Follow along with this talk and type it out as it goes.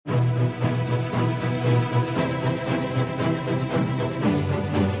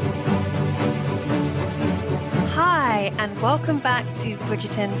Welcome back to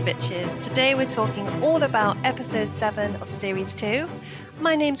Bridgerton Bitches. Today we're talking all about episode 7 of series 2.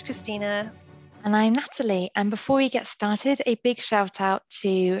 My name's Christina. And I'm Natalie. And before we get started, a big shout out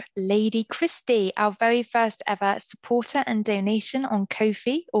to Lady Christie, our very first ever supporter and donation on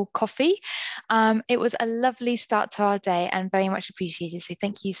Ko-fi or Coffee. It was a lovely start to our day and very much appreciated. So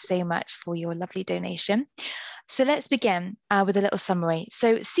thank you so much for your lovely donation. So let's begin with a little summary.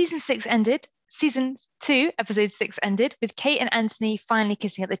 So Season 2, episode 6 ended with Kate and Anthony finally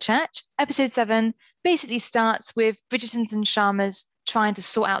kissing at the church. Episode 7 basically starts with Bridgerton's and Sharma's trying to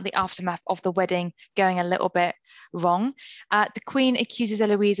sort out the aftermath of the wedding going a little bit wrong. The Queen accuses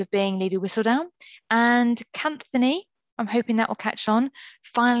Eloise of being Lady Whistledown, and Canthony, I'm hoping that will catch on,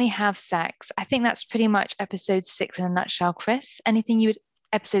 finally have sex. I think that's pretty much episode 6 in a nutshell, Chris.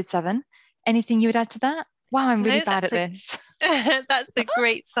 Episode 7, anything you would add to that? Wow, I'm really bad at this. That's a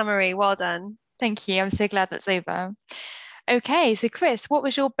great summary. Well done. Thank you. I'm so glad that's over. Okay, so Chris, what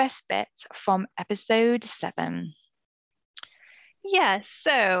was your best bit from episode 7? Yes,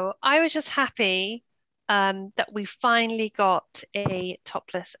 so I was just happy that we finally got a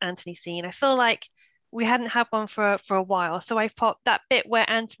topless Anthony scene. I feel like we hadn't had one for a while. So I thought that bit where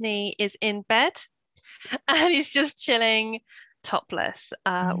Anthony is in bed and he's just chilling topless,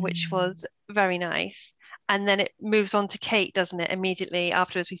 which was very nice. And then it moves on to Kate, doesn't it? Immediately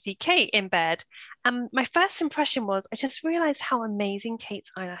afterwards, we see Kate in bed. And my first impression was, I just realized how amazing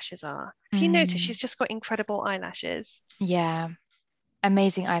Kate's eyelashes are. If you notice, she's just got incredible eyelashes. Yeah,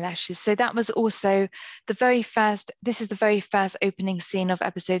 amazing eyelashes. So that was also this is the very first opening scene of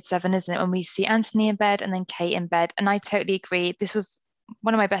episode 7, isn't it? When we see Anthony in bed and then Kate in bed. And I totally agree. This was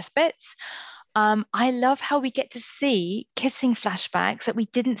one of my best bits. I love how we get to see kissing flashbacks that we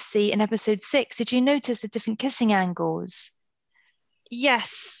didn't see in episode 6. Did you notice the different kissing angles? Yes,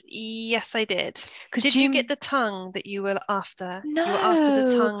 I did. Did you get the tongue that you were after? No, you were after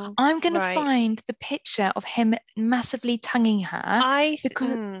the tongue. I'm going to Right. find the picture of him massively tonguing her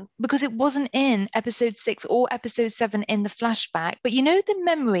because it wasn't in episode 6 or episode 7 in the flashback. But you know the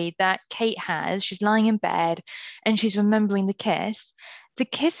memory that Kate has, she's lying in bed and she's remembering the kiss. The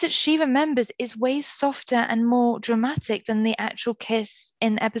kiss that she remembers is way softer and more dramatic than the actual kiss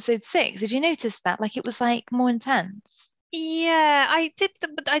in episode 6. Did you notice that? Like it was like more intense. Yeah, I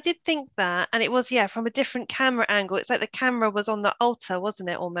did think that, and it was from a different camera angle. It's like the camera was on the altar, wasn't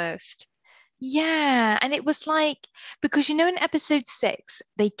it, almost? Yeah, and it was like because you know in episode 6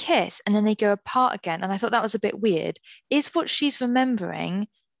 they kiss and then they go apart again, and I thought that was a bit weird. Is what she's remembering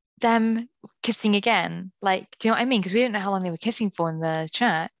them kissing again? Like, do you know what I mean? Because we don't know how long they were kissing for in the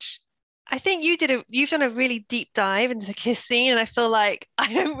church. I think you've done a really deep dive into the kiss scene, and I feel like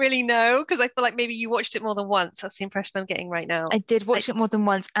I don't really know because I feel like maybe you watched it more than once. That's the impression I'm getting right now. I did watch it more than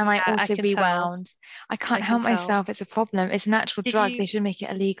once, and I I also can tell. rewound. I can't I can help tell. myself. It's a problem. It's a natural Did drug. you They should make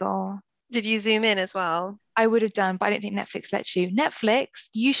it illegal. did you zoom in as well? I would have done, but I don't think Netflix lets you. Netflix,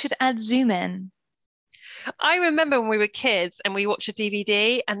 you should add zoom in. I remember when we were kids and we watched a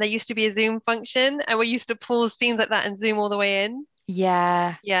DVD and there used to be a zoom function and we used to pause scenes like that and zoom all the way in.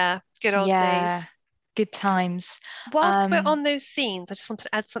 Yeah, Yeah, good old days. yeah, good times. Whilst we're Um, on those scenes, I just wanted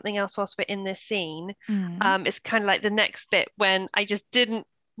to add something else whilst we're in this scene. mm, It's kind of like the next bit when I just didn't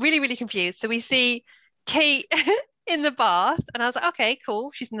really confused. So we see Kate in the bath, and I was like, okay,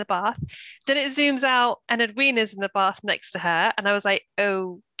 cool, she's in the bath. Then it zooms out, and Edwina's in the bath next to her, and I was like,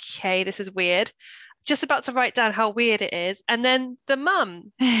 okay, this is weird. Just about to write down how weird it is, and then the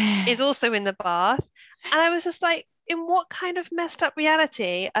mum is also in the bath, and I was just like, in what kind of messed up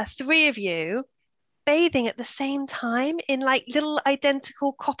reality are three of you bathing at the same time in like little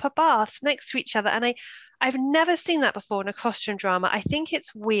identical copper baths next to each other? And I've never seen that before in a costume drama. I think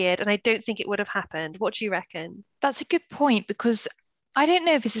it's weird and I don't think it would have happened. What do you reckon? that's a good point because I don't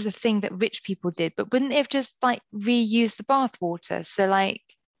know if this is a thing that rich people did, but wouldn't they have just like reused the bath water? So like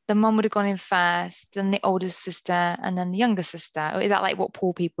the mum would have gone in first, then the older sister, and then the younger sister. Or is that like what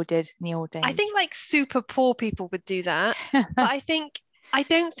poor people did in the old I days? think like super poor people would do that, but I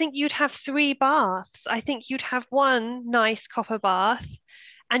don't think you'd have three baths. I think you'd have one nice copper bath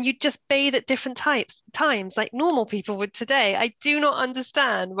and you'd just bathe at different times like normal people would today. I do not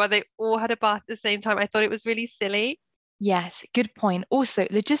understand why they all had a bath at the same time. I thought it was really silly. Yes, good point. Also,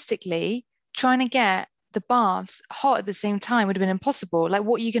 logistically, trying to get the baths hot at the same time would have been impossible. Like,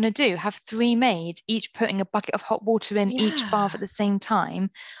 what are you going to do? Have three maids, each putting a bucket of hot water in each bath Yeah, at the same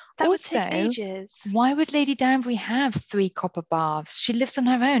time? that would take Also, ages. why would Lady Danbury have three copper baths? She lives on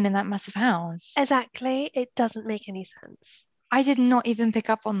her own in that massive house. Exactly. It doesn't make any sense. I did not even pick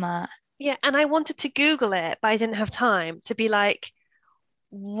up on that. Yeah, and I wanted to Google it, but I didn't have time to be like,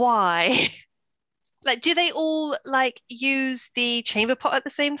 why? Like, do they all like use the chamber pot at the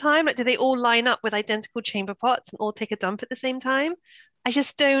same time? Like, do they all line up with identical chamber pots and all take a dump at the same time? I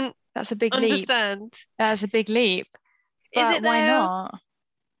just don't That's a big leap. understand. That's a big leap. Is But it why though? not?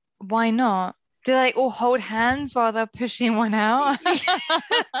 Why not? Do they like all hold hands while they're pushing one out?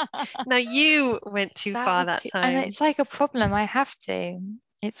 Now you went too That far was that too, and time. it's like a problem. I have to.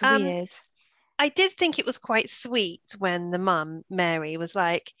 It's Um, weird. I did think it was quite sweet when the mum, Mary, was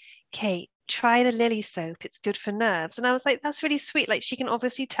like, Kate, try the lily soap. It's good for nerves. And I was like, that's really sweet. Like, she can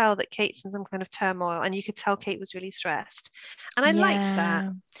obviously tell that Kate's in some kind of turmoil, and you could tell Kate was really stressed. And I liked that.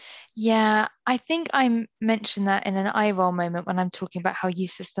 Yeah. Yeah, I think mentioned that in an eye roll moment when I'm talking about how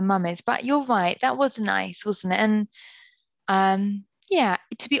useless the mum is. But you're right, that was nice, wasn't it? And yeah,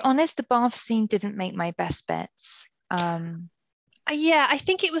 to be honest, the bath scene didn't make my best bits. Yeah, I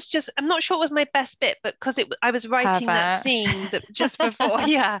think it was just, I'm not sure it was my best bit, but because I was writing that Pervert. scene that just before,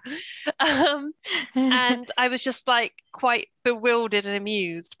 yeah. Um, and I was just like quite bewildered and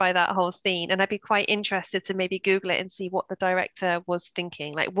amused by that whole scene. And I'd be quite interested to maybe Google it and see what the director was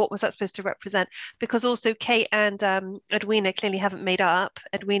thinking. Like, what was that supposed to represent? Because also Kate and Edwina clearly haven't made up.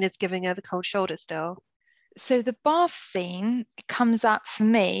 Edwina's giving her the cold shoulder still. So the bath scene comes up for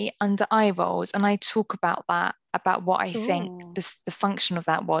me under eye rolls, and I talk about that, about what I think Ooh. the function of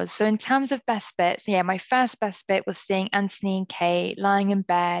that was. So in terms of best bits, yeah, my first best bit was seeing Anthony and Kate lying in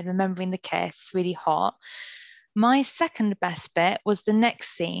bed, remembering the kiss, really hot. My second best bit was the next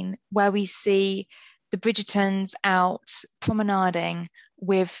scene where we see the Bridgertons out promenading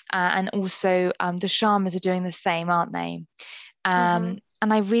with, and also the Sharmas are doing the same, aren't they? Hmm.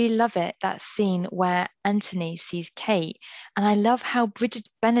 And I really love it, that scene where Anthony sees Kate. And I love how Bridget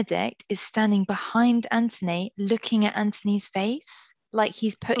Benedict is standing behind Anthony, looking at Anthony's face, like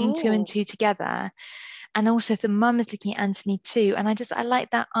he's putting two and Ooh. two together. And also the mum is looking at Anthony too. And I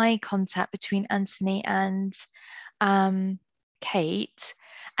like that eye contact between Anthony and um, Kate.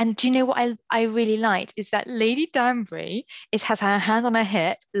 And do you know what I really liked is that Lady Danbury has her hand on her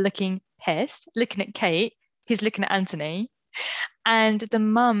hip, looking pissed, looking at Kate, who's looking at Anthony. And the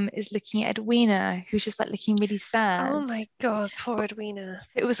mum is looking at Edwina, who's just like looking really Oh sad. my God, poor But Edwina.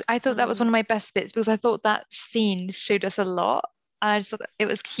 I thought that was one Mm. of my best bits because I thought that scene showed us a lot. And I just thought it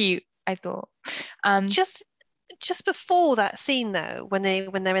was cute, I thought. Um, Just just before that scene though, when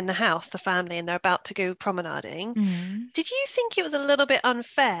they're in the house, the family, and they're about to go promenading, mm. did you think it was a little bit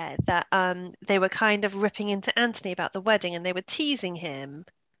unfair that they were kind of ripping into Anthony about the wedding and they were teasing him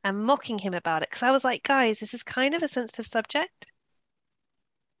and mocking him about it? Because I was like, guys, this is kind of a sensitive subject.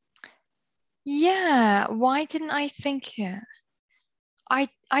 Yeah, why didn't I think it?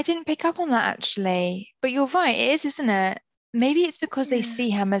 I didn't pick up on that actually. But you're right, it is, isn't it? Maybe it's because they Yeah. see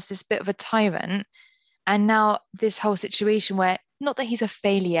him as this bit of a tyrant. And now this whole situation where not that he's a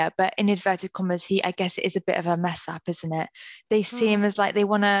failure, but in inverted commas, I guess it is a bit of a mess up, isn't it? They see him Hmm. as like they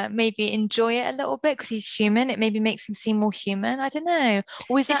want to maybe enjoy it a little bit because he's human. It maybe makes him seem more human. I don't know.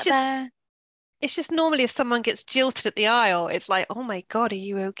 Or is It's that just there? it's just normally if someone gets jilted at the aisle, it's like, oh my God, are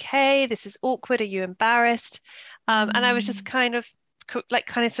you okay? This is awkward. Are you embarrassed? And I was just Hmm. kind of like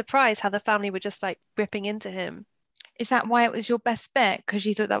kind of surprised how the family were just like ripping into him. Is that why it was your best bit? Because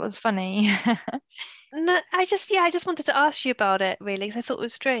you thought that was funny? No, I just wanted to ask you about it really, because I thought it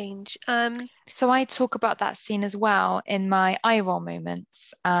was strange. So I talk about that scene as well in my eye roll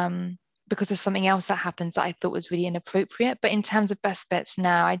moments, because there's something else that happens that I thought was really inappropriate. But in terms of best bits, no,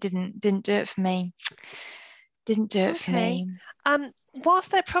 I didn't do it for me. Didn't do it for Okay. me.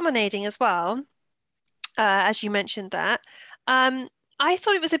 Whilst they're promenading as well, as you mentioned that, um, I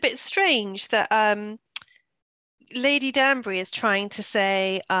thought it was a bit strange that Lady Danbury is trying to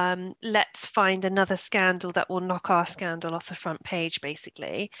say, let's find another scandal that will knock our scandal off the front page,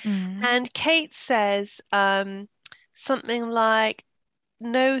 basically. Mm. And Kate says something like,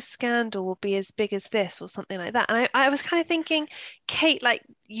 no scandal will be as big as this, or something like that. And I was kind of thinking, Kate, like,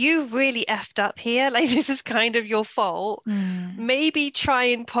 you've really effed up here. Like, this is kind of your fault. Mm. Maybe try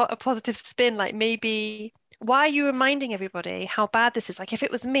and put a positive spin, like, maybe. Why are you reminding everybody how bad this is? Like, if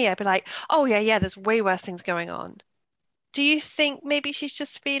it was me, I'd be like, oh, yeah, yeah, there's way worse things going on. Do you think maybe she's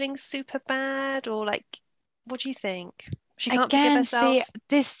just feeling super bad or like what do you think? She can't forgive Again, see, herself?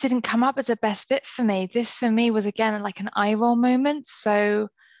 this didn't come up as a best bit for me. This for me was again like an eye roll moment. So,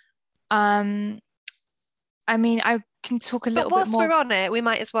 um, I mean, I can talk a But little bit whilst more. we're on it, we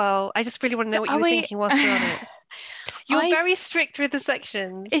might as well. I just really want to So know what you are were we? thinking whilst we're on it. You're I very strict with the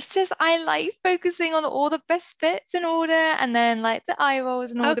sections. It's just I like focusing on all the best bits in order and then like the eye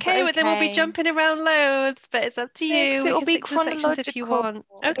rolls in order, but Okay, but then we'll be okay. jumping around loads, but it's up to No, because you. it We will can be stick to the sections if you chronological. want.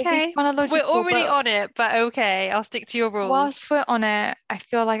 It'll be Okay. We're chronological, already but on it, but okay, I'll stick to your rules. whilst we're on it, I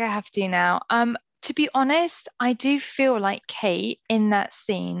feel like I have to now. To be honest, I do feel like Kate in that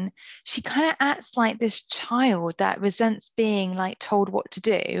scene, she kind of acts like this child that resents being like told what to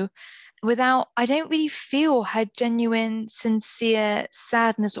do without, I don't really feel her genuine, sincere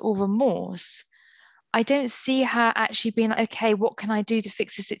sadness or remorse. I don't see her actually being like, okay, what can I do to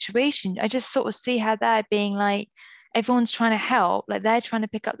fix the situation? I just sort of see her there being like, everyone's trying to help, like they're trying to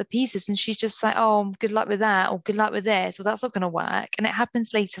pick up the pieces, and she's just like, oh, good luck with that, or good luck with this, well, that's not going to work. And it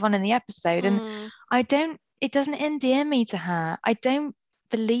happens later on in the episode. And Mm, it doesn't endear me to her. I don't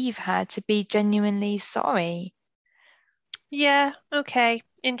believe her to be genuinely sorry. yeah, okay,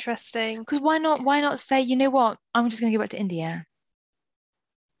 interesting. Because why not say, you know what, I'm just going to go back to India.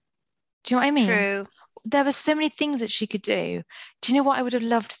 Do you know what I mean? True. There were so many things that she could do. Do you know what I would have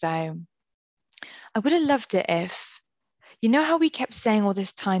loved though? I would have loved it if, you know how we kept saying all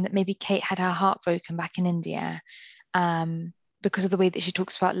this time that maybe Kate had her heart broken back in India, um, because of the way that she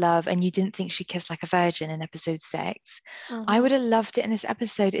talks about love, and you didn't think she kissed like a virgin in episode 6. I Hmm. would have loved it in this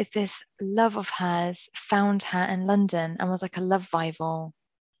episode if this love of hers found her in London and was like a love rival.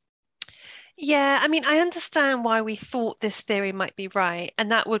 Yeah, I mean, I understand why we thought this theory might be right,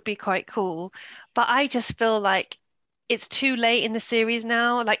 and that would be quite cool. But I just feel like it's too late in the series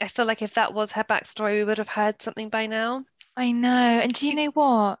now. Like, I feel like if that was her backstory, we would have heard something by now. I know. And do you know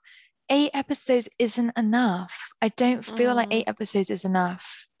what? 8 episodes isn't enough. I don't feel like Mm. 8 episodes is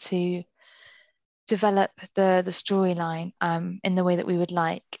enough to develop the storyline in the way that we would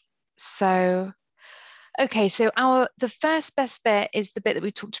like. So, okay, so our the first best bit is the bit that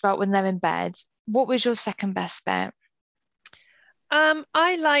we talked about when they're in bed. What was your second best bit?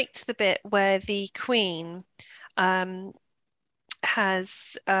 I liked the bit where the Queen um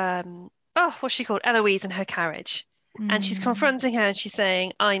has what's she called? Eloise in her carriage. And she's Mm, confronting her and she's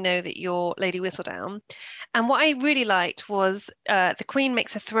saying, I know that you're Lady Whistledown. And what I really liked was the Queen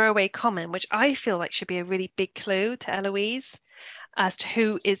makes a throwaway comment, which I feel like should be a really big clue to Eloise as to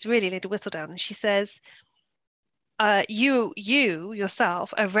who is really Lady Whistledown. And she says, you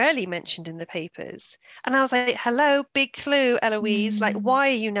yourself are rarely mentioned in the papers. And I was like, hello, big clue, Eloise. Like, mm. why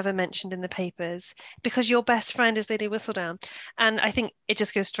are you never mentioned in the papers? Because your best friend is Lady Whistledown. And I think it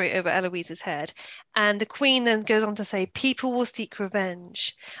just goes straight over Eloise's head. And the Queen then goes on to say, people will seek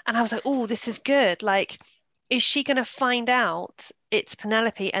revenge. And I was like, oh, this is good. Like, is she going to find out it's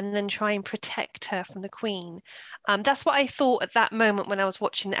Penelope and then try and protect her from the Queen? That's what I thought at that moment when I was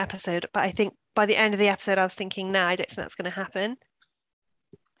watching the episode. But I think by the end of the episode, I was thinking, nah, I don't think that's going to happen.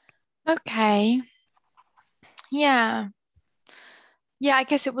 Okay. Yeah. Yeah, I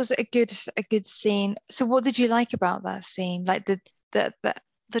guess it was a good scene. So what did you like about that scene? Like the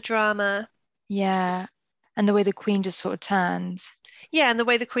The drama. yeah, and the way the Queen just sort of turned. Yeah, and the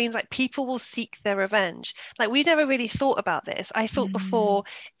way the Queen's like, people will seek their revenge. Like, we never really thought about this. I thought Mm. before,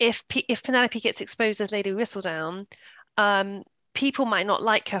 if Penelope gets exposed as Lady Whistledown, um, people might not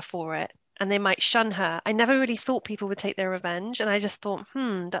like her for it. And they might shun her. I never really thought people would take their revenge. And I just thought,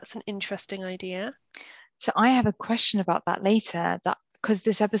 that's an interesting idea. So I have a question about that later, that because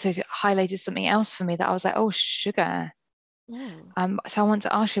this episode highlighted something else for me that I was like, oh, sugar. Mm. So I want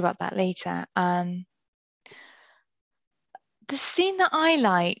to ask you about that later. The scene that I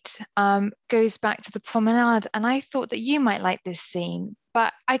liked goes back to the promenade, and I thought that you might like this scene,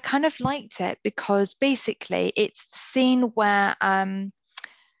 but I kind of liked it because basically it's the scene where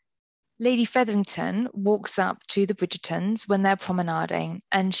Lady Featherington walks up to the Bridgertons when they're promenading,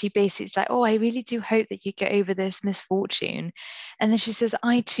 and she basically is like, oh, I really do hope that you get over this misfortune. And then she says,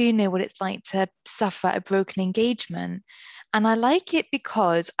 I too know what it's like to suffer a broken engagement. And I like it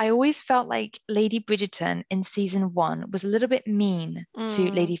because I always felt like Lady Bridgerton in season 1 was a little bit mean to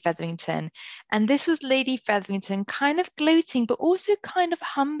Mm. Lady Featherington. And this was Lady Featherington kind of gloating, but also kind of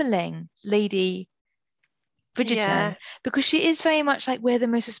humbling Lady Bridgerton Yeah. because she is very much like we're the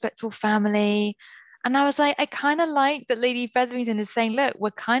most respectful family. And I was like, I kind of like that Lady Featherington is saying, look,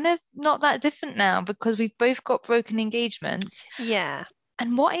 we're kind of not that different now because we've both got broken engagements. Yeah.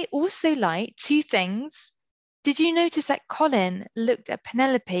 And what I also like, two things. Did you notice that Colin looked at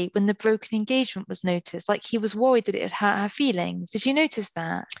Penelope when the broken engagement was noticed? Like he was worried that it would hurt her feelings. Did you notice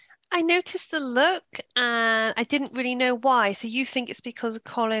that? I noticed the look and I didn't really know why. So you think it's because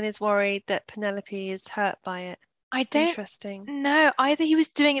Colin is worried that Penelope is hurt by it? I don't Interesting. know. Either he was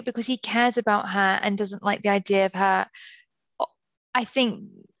doing it because he cares about her and doesn't like the idea of her. I think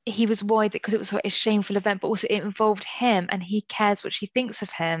he was worried that because it was sort of a shameful event, but also it involved him and he cares what she thinks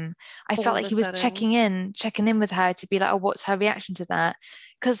of him. I felt All of like a he was sudden. checking in with her to be like, oh, what's her reaction to that?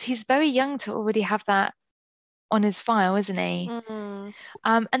 Because he's very young to already have that on his file, isn't he? Mm.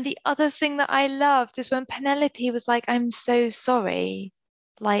 And the other thing that I loved is when Penelope was like, I'm so sorry.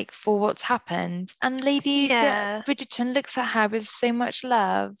 like for what's happened. And Yeah, Bridgerton looks at her with so much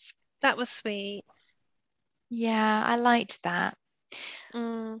love. that was sweet. Yeah, I liked that.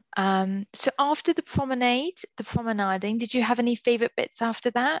 Mm. So after the promenading, did you have any favorite bits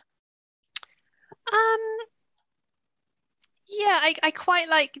after that? Um, yeah, I quite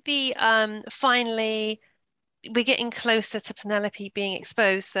like the finally we're getting closer to Penelope being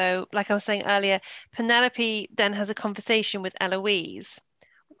exposed. So, like I was saying earlier, Penelope then has a conversation with Eloise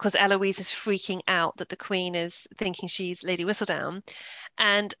because Eloise is freaking out that the Queen is thinking she's Lady Whistledown.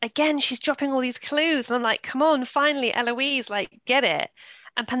 And again, she's dropping all these clues. And I'm like, come on, finally, Eloise, like, get it.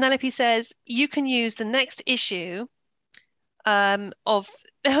 And Penelope says, you can use the next issue of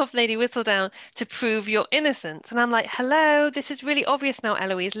of Lady Whistledown to prove your innocence. And I'm like, hello, this is really obvious now,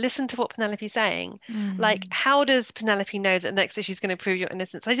 Eloise. Listen to what Penelope's saying. Like, Hmm. how does Penelope know that next issue is going to prove your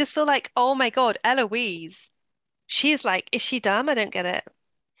innocence? I just feel like, oh my God, Eloise. She's like, is she dumb? I don't get it.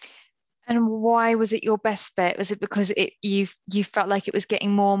 And why was it your best bit? Was it because you felt like it was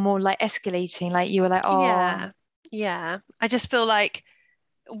getting more and more like escalating? Like you were like, oh, Yeah. Yeah. I just feel like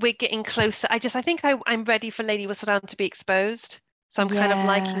we're getting closer. I think I'm ready for Lady Whistledown to be exposed. So I'm kind of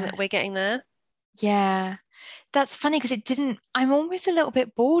liking yeah, that we're getting there. yeah. That's funny because it didn't. I'm almost a little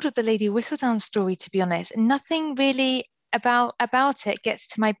bit bored of the Lady Whistledown story, to be honest. Nothing really about it gets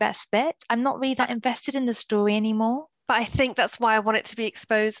to my best bit. I'm not really that But invested in the story anymore. but I think that's why I want it to be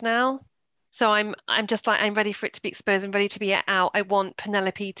exposed now. So I'm just like I'm ready for it to be exposed. I'm ready to be out. I want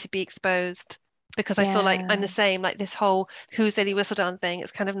Penelope to be exposed because I feel like I'm Yeah, the same. Like this whole who's Lady Whistledown thing,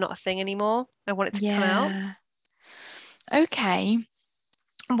 it's kind of not a thing anymore. I want it to come out. yeah. Okay.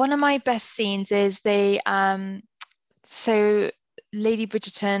 One of my best scenes is so Lady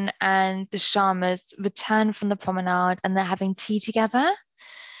Bridgerton and the Sharmas return from the promenade and they're having tea together.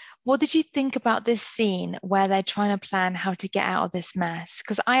 What did you think about this scene where they're trying to plan how to get out of this mess?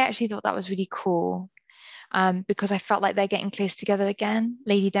 Because I actually thought that was really cool. Because I felt like they're getting close together again,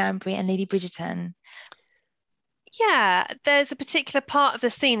 Lady Danbury and Lady Bridgerton. Yeah, there's a particular part of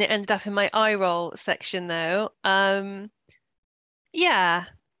the scene that ended up in my eye roll section though. Yeah,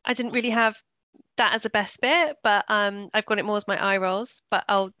 I didn't really have that as a best bit, but I've got it more as my eye rolls, but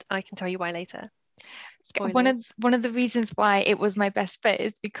I can tell you why later. Spoilers. One of the reasons why it was my best bit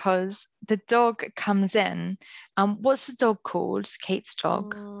is because the dog comes in. What's the dog called? Kate's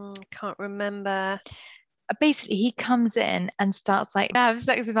dog. Can't remember. Basically he comes in and starts like have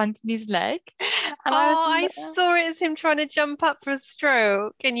sex with Anthony's leg. And I was Oh, I saw it as him trying to jump up for a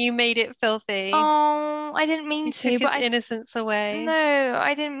stroke, and you made it filthy. oh, I didn't mean You took to, his innocence no, away.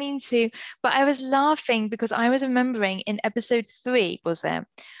 I didn't mean to. But I was laughing because I was remembering in episode 3, was it,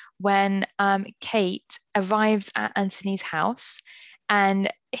 when Kate arrives at Anthony's house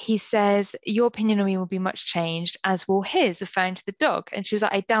and he says, your opinion on me will be much changed, as will his, referring to the dog. And she was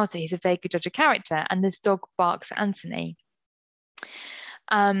like, I doubt it. He's a very good judge of character. And this dog barks at Anthony.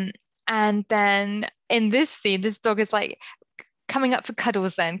 Um, and then in this scene, this dog is like coming up for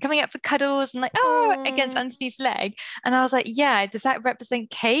cuddles and like, oh, against Oh, Anthony's leg. And I was like, yeah, does that represent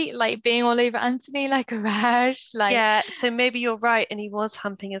Kate like being all over Anthony like a rash? Like, yeah. So maybe you're right, and he was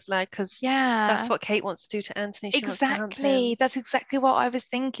humping his leg because that's yeah, what Kate wants to do to Anthony. She wants to hump exactly. him. That's exactly what I was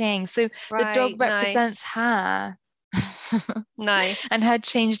thinking. So the dog Right. represents Nice. her and Nice. her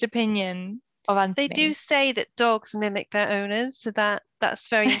changed opinion of They do Anthony. say that dogs mimic their owners, so that's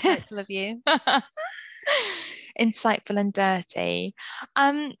very insightful of you. Insightful and dirty.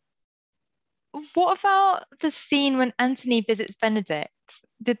 Um, what about the scene when Anthony visits Benedict?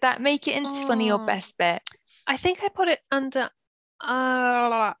 Did that make it into one of your Mm, best bits? I think I put it under.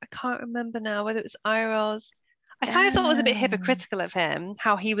 I can't remember now whether it was Iroh's. I kind of thought it was a bit Damn. hypocritical of him,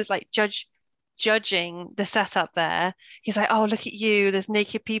 how he was like judging the setup there. He's like, "Oh, look at you! There's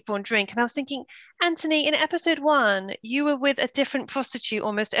naked people and drink." And I was thinking, Anthony, in episode 1, you were with a different prostitute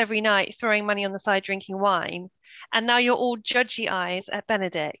almost every night, throwing money on the side, drinking wine, and now you're all judgy eyes at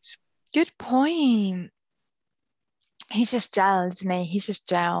Benedict. Good point. He's just gel, isn't he? He's just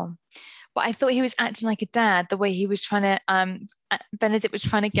gel. But I thought he was acting like a dad, the way he was trying to Benedict was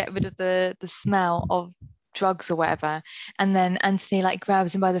trying to get rid of the smell of drugs or whatever. And then Anthony like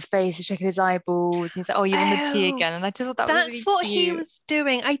grabs him by the face and checking his eyeballs. And he's like, oh, you want the tea Oh, again? And I just thought that was that's really what he cute. was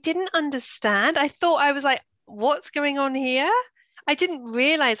doing. I didn't understand. I thought I was like, what's going on here? I didn't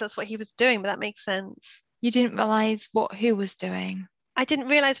realize that's what he was doing, but that makes sense. You didn't realize what who was doing. I didn't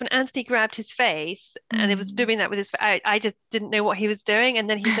realize when Anthony grabbed his face and it was Mm. doing that with his, I just didn't know what he was doing. And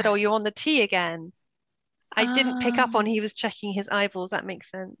then he said, oh, you're on the tea again. I didn't pick up on Ah, he was checking his eyeballs. That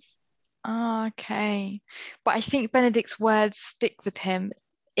makes sense. okay. But I think Benedict's words stick with him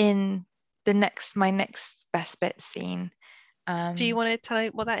in my next best bit scene. Do you want to tell me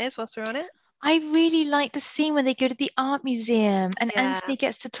what that is whilst we're on it? I really like the scene when they go to the art museum and Yeah. Anthony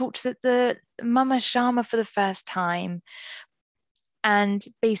gets to talk to the Mama Sharma for the first time and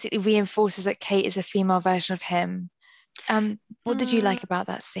basically reinforces that Kate is a female version of him. What did you Mm, like about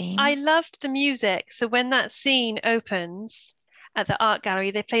that I scene? loved the music. So when that scene opens at the art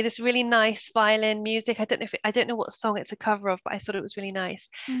gallery, they play this really nice violin music. I don't know what song it's a cover of, but I thought it was really nice.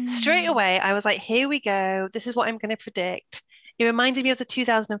 Straight Mm, away, I was like, here we go. This is what I'm going to predict. It reminded me of the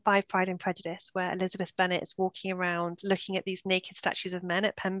 2005 Pride and Prejudice, where Elizabeth Bennet is walking around looking at these naked statues of men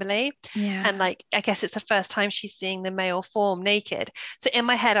at Pemberley. And yeah. like, I guess it's the first time she's seeing the male form naked. So in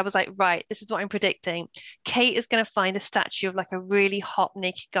my head, I was like, right, this is what I'm predicting. Kate is going to find a statue of like a really hot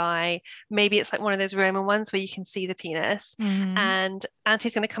naked guy. Maybe it's like one of those Roman ones where you can see the penis. Mm. And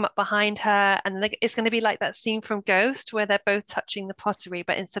Auntie's going to come up behind her, and it's going to be like that scene from Ghost where they're both touching the pottery,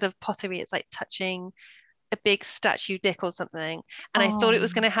 but instead of pottery, it's like touching a big statue dick or something. And I thought it Oh,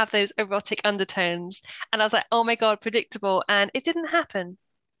 was going to have those erotic undertones. And I was like, oh my God, predictable. And it didn't happen.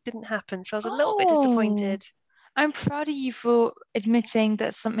 Didn't happen. So I was a little bit oh, disappointed. I'm proud of you for admitting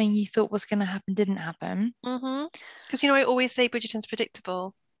that something you thought was going to happen didn't happen. Because you know, I always say Bridgerton's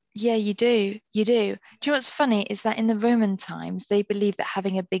predictable. Yeah, you do. You do. Do you know what's funny is that in the Roman times, they believed that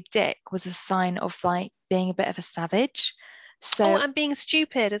having a big dick was a sign of like being a bit of a savage. Oh, So and being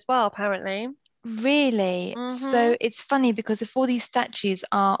stupid as well, apparently. really, Hmm. so it's funny because if all these statues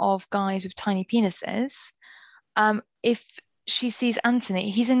are of guys with tiny penises, if she sees Anthony,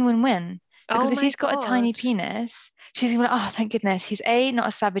 he's in win-win. Oh Because if my he's got a tiny God. penis, she's gonna be like, oh, thank goodness, he's A, not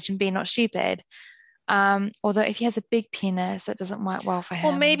a savage, and B, not stupid. Although if he has a big penis, that doesn't work well for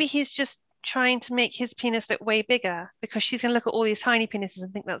Or him. maybe he's just trying to make his penis look way bigger because she's going to look at all these tiny penises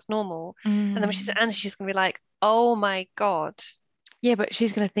and think that's normal. And then when she's at Mm. Anthony, she's going to be like, oh my God. Yeah, but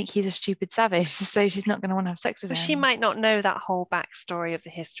she's gonna think he's a stupid savage, so she's not gonna want to have sex with But she him. might not know that whole backstory of the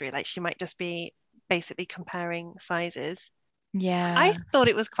history. Like she might just be basically comparing sizes. I Yeah, thought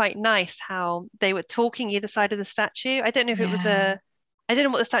it was quite nice how they were talking either side of the statue. yeah. I don't know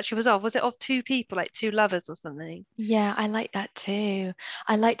what the statue was of. Was it of two people, like two lovers or something? Yeah, I like that too.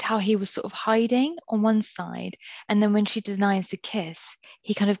 I liked how he was sort of hiding on one side, and then when she denies the kiss,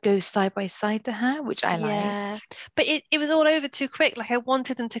 he kind of goes side by side to her, which I Yeah. liked. But it was all over too quick. Like I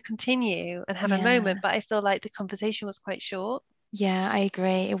wanted them to continue and have a moment, Yeah, but I feel like the conversation was quite short. yeah, I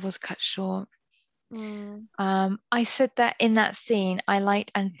agree. It was cut short. Mm. I said that in that scene, I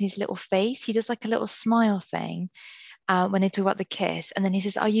liked Anthony's little face. He does like a little smile thing when they talk about the kiss, and then he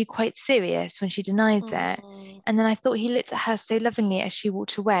says, "Are you quite serious?" when she denies it. Mm. And then I thought he looked at her so lovingly as she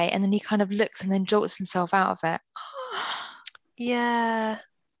walked away, and then he kind of looks and then jolts himself out of it. Yeah.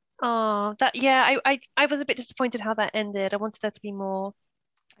 Oh, that yeah, I was a bit disappointed how that ended. I wanted there to be more.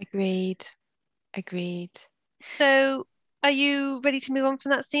 Agreed. Agreed. So, are you ready to move on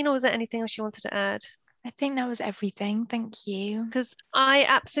from that scene, or was there anything else you wanted to add? I think that was everything. Thank you. Because I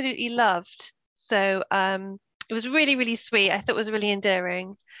absolutely loved. So, it was really, really sweet. I thought it was really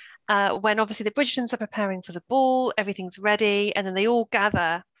endearing. When obviously the Bridgertons are preparing for the ball, everything's ready, and then they all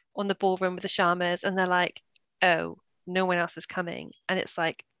gather on the ballroom with the Sharmas, and they're like, "Oh, no one else is coming," and it's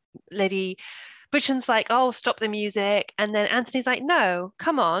like, Lady Bridgerton's like, "Oh, stop the music," and then Anthony's like, "No,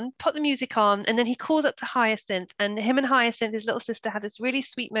 come on, put the music on," and then he calls up to Hyacinth, and him and Hyacinth, his little sister, have this really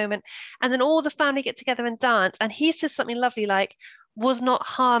sweet moment, and then all the family get together and dance, and he says something lovely like, "Was not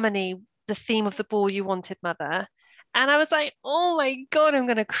harmony the theme of the ball you wanted, mother?" And I was like, oh my God, I'm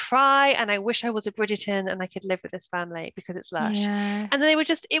going to cry. And I wish I was a Bridgerton and I could live with this family because it's lush. Yeah. And then it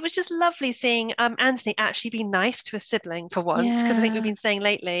was just lovely seeing Anthony actually be nice to a sibling for once, because I think we've Yeah. been saying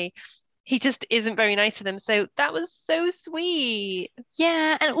lately, he just isn't very nice to them. So that was so sweet.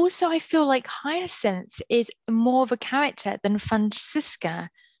 Yeah. And also, I feel like Hyacinth is more of a character than Francisca,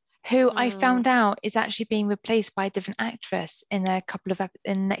 who I Mm, found out is actually being replaced by a different actress in a couple of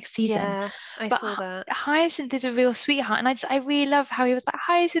in next season. yeah, I But saw that. Hyacinth is a real sweetheart, and I really love how he was like,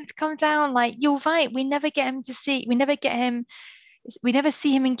 Hyacinth, come down. Like, you're right. We never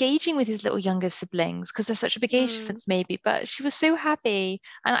see him engaging with his little younger siblings because there's such a big age Mm, difference, maybe. But she was so happy,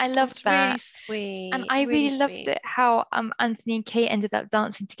 and I it loved was really that. And sweet, I really really loved sweet. it how Anthony and Kate ended up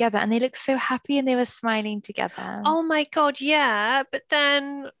dancing together, and they looked so happy and they were smiling together. Oh my God, yeah. But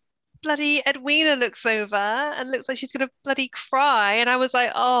then bloody Edwina looks over and looks like she's gonna bloody cry. And I was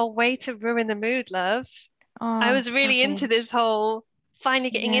like, oh, way to ruin the mood, love. I Oh, was really into this savage. whole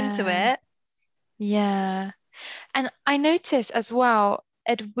finally getting into Yeah, it. yeah. And I noticed as well,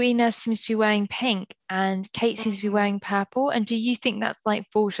 Edwina seems to be wearing pink and Kate seems to be Mm. wearing purple. And do you think that's like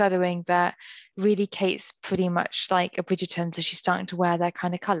foreshadowing that really Kate's pretty much like a Bridgerton, so she's starting to wear their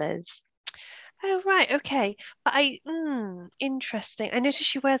kind of colours? Oh, right, okay. But interesting. I noticed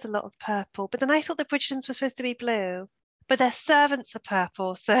she wears a lot of purple, but then I thought the Bridgertons were supposed to be blue, but their servants are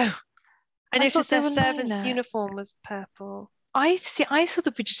purple. So I I thought noticed they their were servants' lilac. uniform was purple. I saw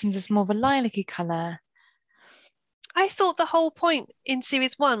the Bridgertons as more of a lilac-y colour. I thought the whole point in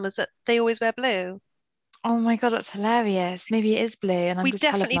series one was that they always wear blue. Oh my God, that's hilarious. Maybe it is blue and I'm We just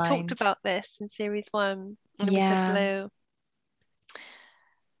definitely talked colorblind. about this in series one when we said Yeah. blue.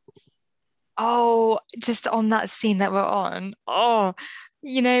 Oh, just on that scene that we're on. Oh,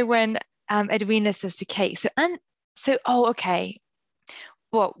 when Edwina says to Kate, okay.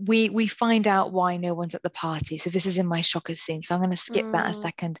 Well, we find out why no one's at the party. So this is in my shocker scene. So I'm going to skip that a Mm.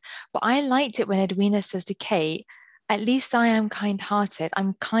 second. But I liked it when Edwina says to Kate, at least I am kind-hearted.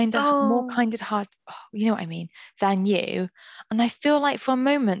 I'm kind of more Oh, kind-hearted, you know what I mean, than you. And I feel like for a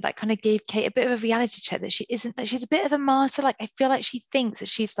moment that kind of gave Kate a bit of a reality check that she isn't, that she's a bit of a martyr. Like I feel like she thinks that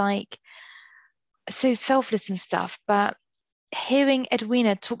she's like so selfless and stuff. But hearing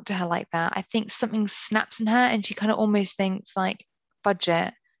Edwina talk to her like that, I think something snaps in her and she kind of almost thinks like,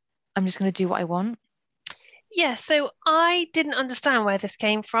 budget. I'm just going to do what I want. yeah. So I didn't understand where this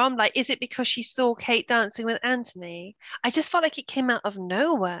came from. Like, is it because she saw Kate dancing with Anthony? I just felt like it came out of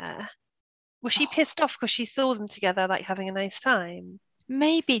nowhere. Was she Oh, pissed off because she saw them together, like having a nice time?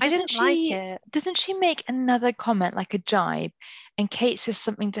 maybe I doesn't didn't like she it. doesn't she make another comment like a jibe? And Kate says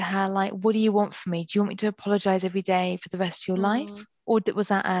something to her like, "What do you want from me? Do you want me to apologize every day for the rest of your Mm. life?" Or was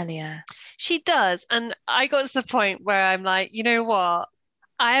that earlier? She does. And I got to the point where I'm like, you know what?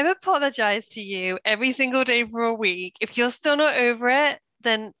 I have apologized to you every single day for a week. If you're still not over it,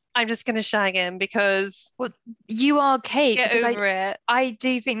 then I'm just going to shag him because Well, you are Kate get because over it. I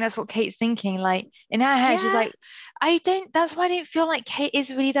do think that's what Kate's thinking. Like in her head, she's Yeah. like, I don't. That's why I don't feel like Kate is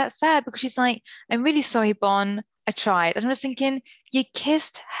really that sad because she's like, I'm really sorry, Bon. I tried. And I was thinking, you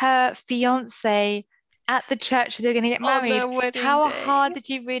kissed her fiance at the church where they're going to get On married. their wedding How hard day. did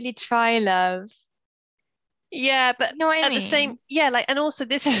you really try, love? Yeah, but You know what I at the same, mean? yeah, like, and also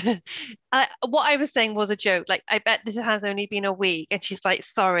this is what I was saying was a joke. Like, I bet this has only been a week, and she's like,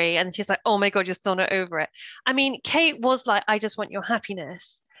 sorry, and she's like, oh my God, you're still not over it. I mean, Kate was like, I just want your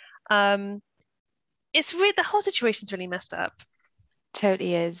happiness. Um, it's really the whole situation's really messed up.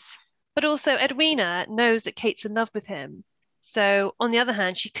 Totally is. But also, Edwina knows that Kate's in love with him. So, on the other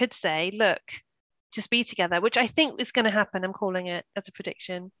hand, she could say, look, just be together, which I think is going to happen. I'm calling it as a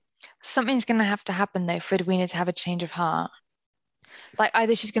prediction. Something's going to have to happen though for Edwina to have a change of heart. Like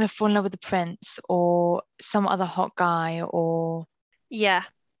either she's going to fall in love with the prince or some other hot guy or Yeah,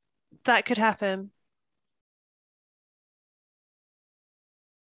 that could happen.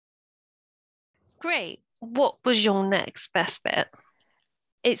 Great. What was your next best bit?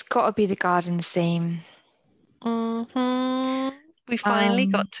 it's got to be the garden scene. We finally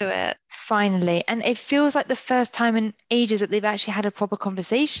Um, got to it. Finally. And it feels like the first time in ages that they've actually had a proper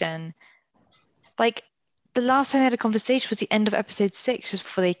conversation. Like the last time they had a conversation was the end of episode 6, just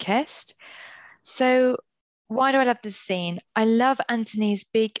before they kissed. So why do I love this scene? I love Anthony's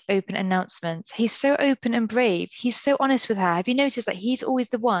big open announcements. He's so open and brave. He's so honest with her. Have you noticed that he's always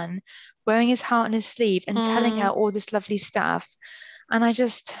the one wearing his heart on his sleeve and telling her Mm, all this lovely stuff? And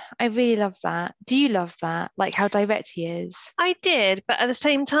I really love that. Do you love that? Like how direct he is? I did, but at the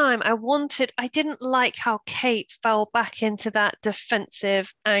same time, I didn't like how Kate fell back into that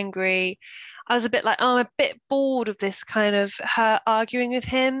defensive, angry. I was a bit like, oh, I'm a bit bored of this kind of her arguing with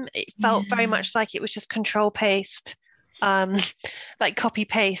him. It felt very Yeah, much like it was just control paste, um, like copy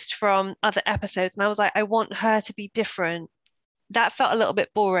paste from other episodes. And I was like, I want her to be different. That felt a little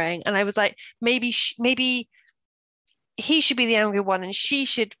bit boring. And I was like, maybe he should be the angry one and she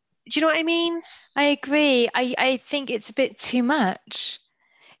should. Do you know what I mean? I agree. I think it's a bit too much.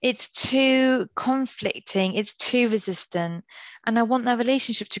 It's too conflicting. It's too resistant. And I want their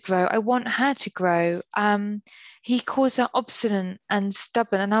relationship to grow. I want her to grow. He calls her obstinate and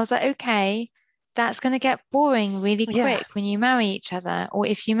stubborn. And I was like, okay, that's going to get boring really Yeah. quick when you marry each other, or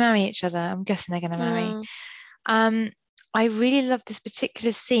if you marry each other. I'm guessing they're going to marry. Mm. Um, I really love this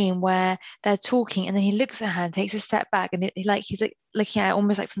particular scene where they're talking and then he looks at her and takes a step back and he's like looking at her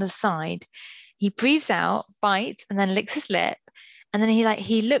almost like from the side. He breathes out, bites, and then licks his lip. And then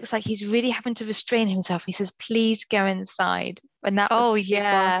he looks like he's really having to restrain himself. He says, please go inside. And that was Oh, super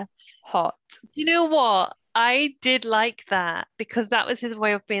yeah. hot. You know what? I did like that because that was his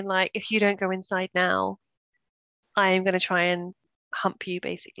way of being like, if you don't go inside now, I am going to try and hump you,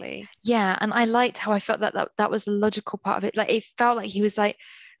 basically. Yeah. And I liked how I felt that was the logical part of it. Like it felt like he was like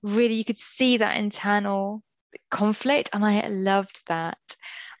really, you could see that internal conflict. And I loved that.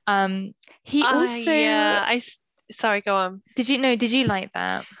 He also Yeah, sorry, go on. did you like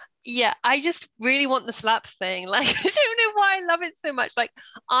that? Yeah, I just really want the slap thing. Like, I don't know why I love it so much. Like,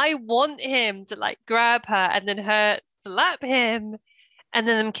 I want him to like grab her and then her slap him and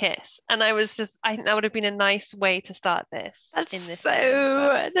then them kiss. And I think that would have been a nice way to start this in this scene.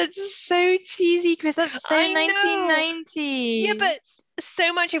 But That's so cheesy, Chris. That's so I know. Yeah, 1990s. but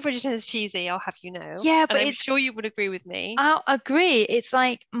so much of Bridgerton is cheesy, I'll have you know. Yeah, And but I'm it's sure you would agree with me. I'll agree. It's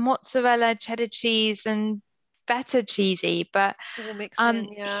like mozzarella, cheddar cheese, and feta cheesy, but All mixed in,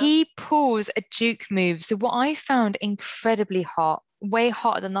 yeah. he pulls a Duke move. So what I found incredibly hot, way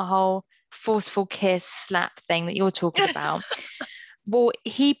hotter than the whole forceful kiss slap thing that you're talking about. Well,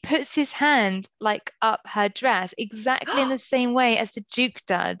 he puts his hand like up her dress exactly in the same way as the Duke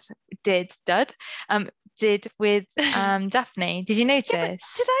did um did with Daphne. Did you Yeah, but notice?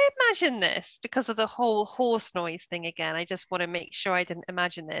 did I imagine this because of the whole horse noise thing again? I just want to make sure I didn't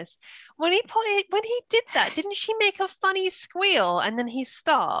imagine this. When he did that, didn't she make a funny squeal and then he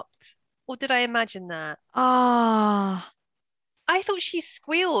stopped? Or did I imagine that? Ah, I thought she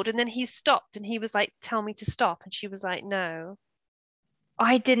squealed and then he stopped and he was like, "Tell me to stop." And she was like, "No."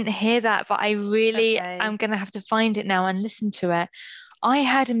 I didn't hear that, but I really am Okay. gonna have to find it now and listen to it. I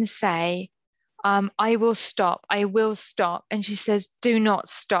heard him say, I will stop, I will stop. And she says, do not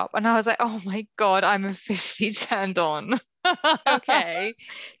stop. And I was like, oh my God, I'm officially turned on. Okay.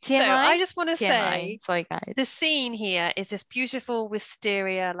 So I TMI? just want to TMI. say Sorry, guys. the scene here is this beautiful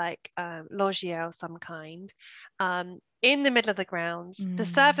wisteria like loggia of some kind in the middle of the grounds. The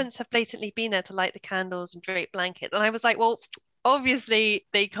Mm. servants have blatantly been there to light the candles and drape blankets. And I was like, well, obviously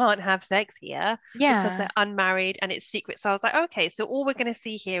they can't have sex here because they're Yeah. unmarried and it's secret. So I was like, okay, so all we're going to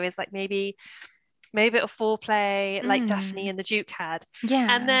see here is like maybe a bit of foreplay like Daphne Mm. and the Duke had.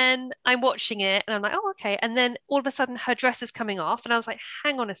 And Yeah. then I'm watching it and I'm like, oh, okay. And then all of a sudden her dress is coming off. And I was like,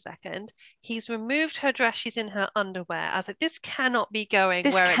 hang on a second. He's removed her dress. She's in her underwear. I was like, this cannot be going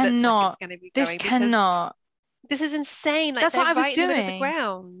This where it looks like it's cannot. going to be This going because cannot. this is insane. Like That's what they're I was right in the middle of the doing.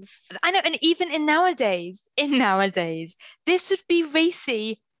 grounds. I know, and even in nowadays, this would be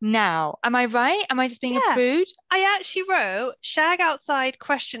racy now. Am I right? Am I just being a Yeah. prude? I actually wrote shag outside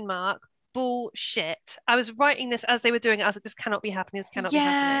question mark bullshit. I was writing this as they were doing it. I was like, this cannot be happening. This cannot be Yeah,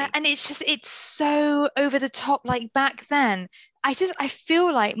 happening. and it's so over the top like back then. I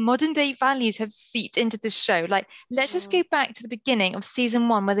feel like modern day values have seeped into the show. Like, let's just Mm. go back to the beginning of season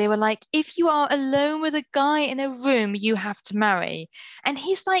one where they were like, if you are alone with a guy in a room, you have to marry. And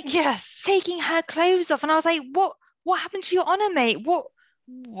he's like Yes. taking her clothes off. And I was like, what happened to your honor, mate? What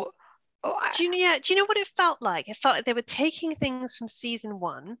oh, Do you know what it felt like? It felt like they were taking things from season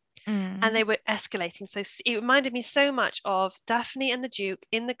one and mm, they were escalating. So it reminded me so much of Daphne and the Duke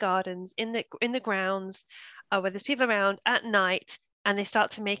in the gardens, in the grounds, where there's people around at night, and they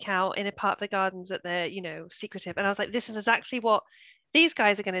start to make out in a part of the gardens that they're, secretive. And I was like, this is exactly what these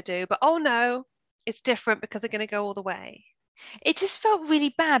guys are going to do. But oh no, it's different because they're going to go all the way. it just felt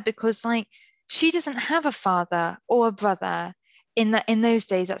really bad because like she doesn't have a father or a brother in those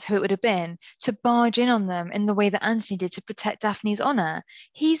days. That's who it would have been to barge in on them in the way that Anthony did to protect Daphne's honor.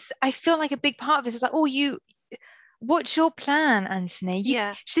 I feel like a big part of this is like, oh, what's your plan, Anthony?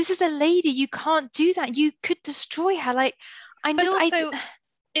 Yeah, This is a lady. You can't do that. You could destroy her. Like, but also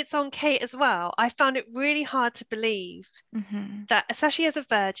it's on Kate as well. I found it really hard to believe Mhm, that, especially as a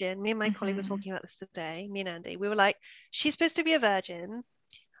virgin, me and my colleague were mhm. talking about this today, me and Andy, we were like, she's supposed to be a virgin,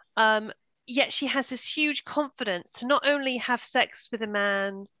 um, yet she has this huge confidence to not only have sex with a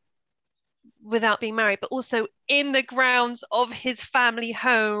man without being married, but also in the grounds of his family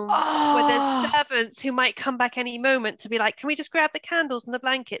home where there's Oh, servants who might come back any moment to be like, can we just grab the candles and the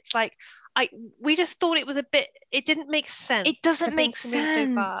blankets? Like, I we just thought it didn't make sense it for doesn't make things to move so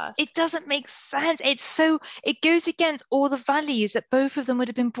sense. fast. It doesn't make sense. It goes against all the values that both of them would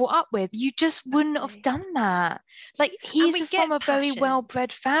have been brought up with. You just wouldn't have Exactly. done that. Like, And he's we from get a very passion.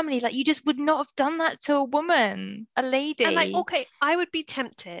 well-bred family. Like, you just would not have done that to a woman, a And like, lady. okay, I would be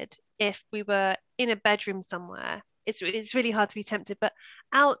tempted if we were in a bedroom somewhere. It's really hard to be tempted, but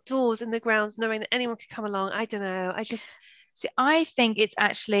outdoors in the grounds, knowing that anyone could come along, I don't know. I just See, I think it's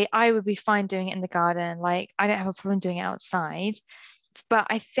actually, I would be fine doing it in the garden. Like, I don't have a problem doing it outside. But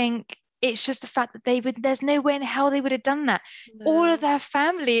I think it's just the fact that there's no way in hell they would have done that. All of no. their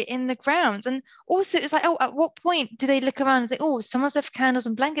family in the grounds. And also, it's like, oh, at what point do they look around and think, oh, someone's left candles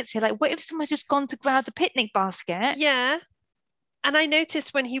and blankets here? Like, what if someone just gone to grab the picnic basket? Yeah. And I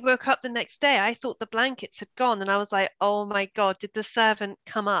noticed when he woke up the next day, I thought the blankets had gone, and I was like, oh my God, did the servant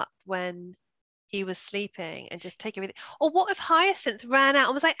come up when he was sleeping and just take everything? Or what if Hyacinth ran out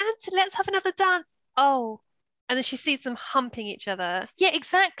and was like, Auntie, let's have another dance? Oh, and then she sees them humping each other. Yeah,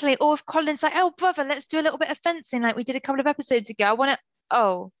 exactly. Or if Colin's like, oh, brother, let's do a little bit of fencing like we did a couple of episodes ago. I want to,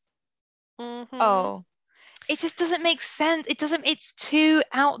 oh. Mm-hmm. Oh, it just doesn't make sense. It doesn't, it's too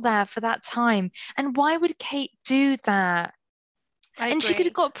out there for that time. And why would Kate do that? I And she could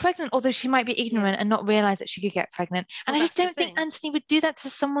have agree. got pregnant, although she might be ignorant Yeah. and not realize that she could get pregnant. And Well, I just that's the don't think thing. Anthony would do that to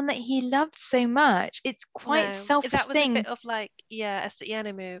someone that he loved so much. It's quite No, selfish that was a bit thing. of like, yeah, a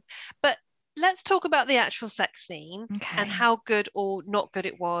Sienna move. But let's talk about the actual sex scene and Okay. how good or not good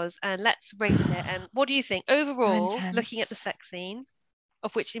it was, and let's rate it. And what do you think So overall, looking at the intense. sex scene,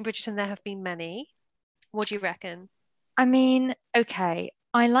 of which in Bridgerton there have been many? What do you reckon? I mean, okay.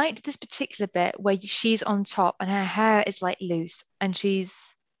 I liked this particular bit where she's on top and her hair is like loose and she's,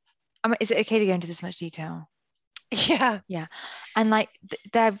 is it okay to go into this much detail? Yeah. Yeah. And like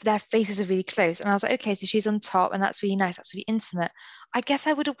their faces are really close. And I was like, okay, so she's on top and that's really nice. That's really intimate. I guess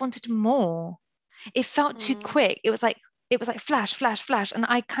I would have wanted more. It felt too Mm, quick. It was like flash, flash, flash. And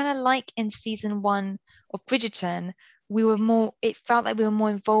I kind of like in season one of Bridgerton, it felt like we were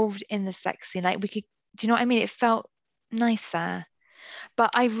more involved in the sex scene. Like we could, do you know what I mean? It felt nicer.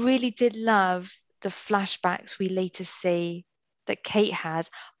 But I really did love the flashbacks we later see that Kate has.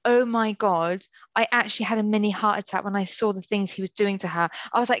 Oh my God, I actually had a mini heart attack when I saw the things he was doing to her.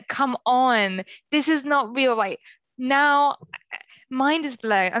 I was like, come on, this is not real. Like now, mind is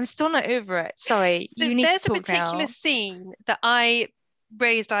blown. I'm still not over it. Sorry, So you need to there's a talk particular now. scene that I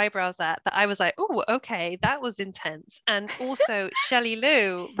raised eyebrows at that I was like, oh, okay, that was intense. And also, Shelley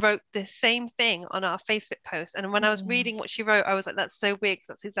Lou wrote the same thing on our Facebook post. And when I was Oh, reading what she wrote, I was like, that's so weird 'cause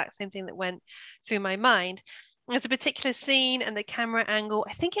that's the exact same thing that went through my mind. There's a particular scene and the camera angle.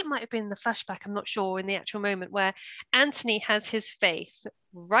 I think it might have been in the flashback, I'm not sure, in the actual moment where Anthony has his face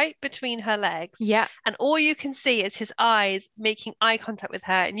right between her legs yeah, and all you can see is his eyes making eye contact with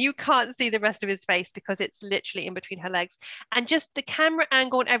her, and you can't see the rest of his face because it's literally in between her legs. And just the camera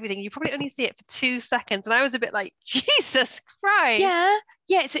angle and everything, you probably only see it for 2 seconds. And I was a bit like, Jesus Christ. yeah,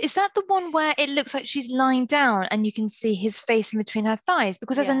 yeah. So is that the one where it looks like she's lying down and you can see his face in between her thighs?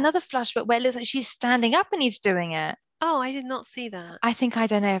 Because there's Yeah. another flashback where it looks like she's standing up and he's doing it. Oh, I did not see that. I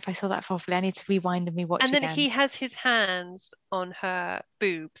don't know if I saw that properly. I need to rewind and rewatch And then again. he has his hands on her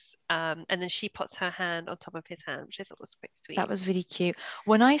boobs, and then she puts her hand on top of his hand, which I thought was pretty That sweet. was really cute.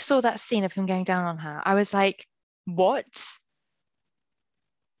 When I saw that scene of him going down on her, I was like, what?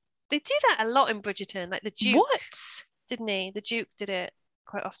 They do that a lot in Bridgerton, like the Duke, What? didn't he? The Duke did it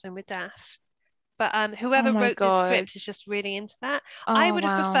quite often with Daff. But Oh whoever my wrote this God. script is just really into that. I Oh would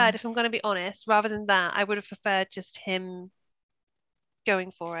have preferred, wow. if I'm going to be honest, rather than that, I would have preferred just him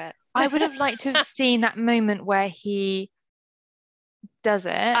going for it. I would have liked to have seen that moment where he does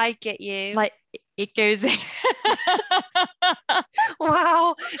it. I get you. Like it goes in.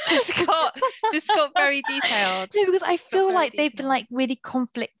 Wow, this got very detailed. No, because I This got feel very like they've been detailed. like really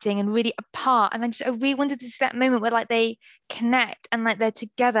conflicting and really apart. And I really wanted to see that moment where like they connect and like they're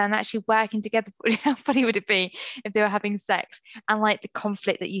together and actually working together. How funny would it be if they were having sex and like the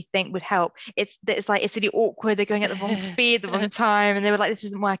conflict that you think would help? It's like it's really awkward. They're going at the wrong speed, the wrong time, and they were like, this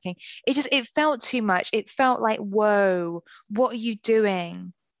isn't working. It felt too much. It felt like, whoa, what are you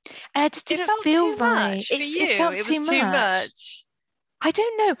doing? And it just It didn't felt feel too right. much for It you. felt It too was too much. much. I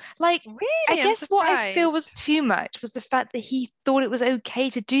don't know. Like, I Really, I'm guess what I feel was surprised. too much was the fact that he thought it was okay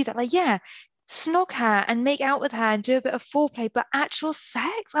to do that. Like, yeah, snog her and make out with her and do a bit of foreplay, but actual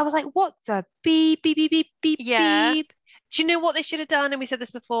sex? I was like, what the beep, beep, beep, beep, beep, Yeah. beep. Do you know what they should have done? And we said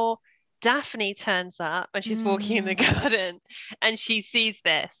this before. Daphne turns up and she's walking in the Mm, garden and she sees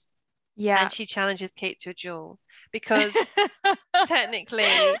this yeah. and she challenges Kate to a duel because technically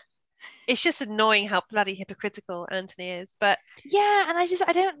it's just annoying how bloody hypocritical Anthony is. But Yeah, and I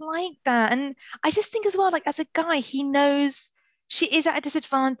don't like that. And I just think as well, like as a guy, he knows she is at a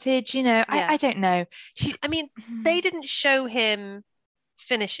disadvantage, I yeah, don't know. She I mean, they didn't show him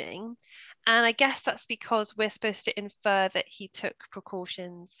finishing. And I guess that's because we're supposed to infer that he took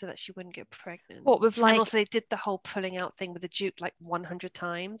precautions so that she wouldn't get pregnant. what with And like, also, they did the whole pulling out thing with the Duke like 100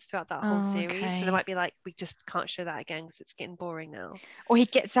 times throughout that whole oh, series. So they okay. might be like, we just can't show that again because it's getting boring now. Or he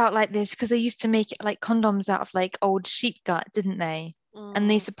gets out like this because they used to make it like condoms out of like old sheep gut, didn't they? And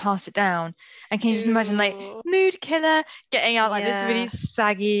they used Mm. to pass it down. And can you just imagine like Ew. mood killer getting out like this really Yeah.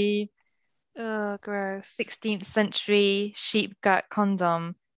 saggy Oh, gross. 16th century sheep gut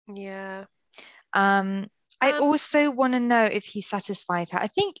condom? Yeah. Um, I Um, also want to know if he satisfied her. I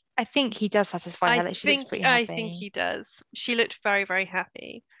think he does satisfy her. Like she looks pretty I think happy. he does. She looked very, very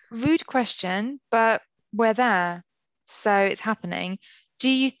happy. Rude question, but we're there. So it's happening. Do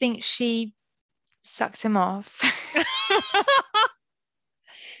you think she sucked him off?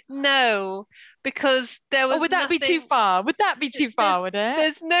 No, because there Or was would that be too nothing. far? Would that be too There's far, would it?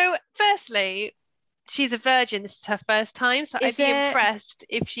 there's no. Firstly, she's a virgin. This is her first time, so I'd Is be it impressed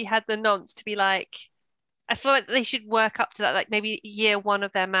if she had the nonce to be like. I feel like they should work up to that. Like maybe year one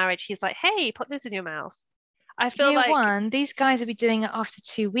of their marriage, he's like, "Hey, put this in your mouth." I feel year like one? These guys will be doing it after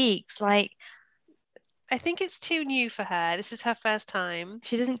 2 weeks. Like, I think it's too new for her. This is her first time,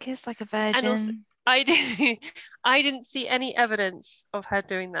 she doesn't kiss like a and also virgin. I did I didn't see any evidence of her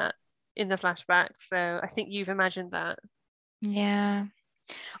doing that in the flashback. So I think you've imagined that. Yeah.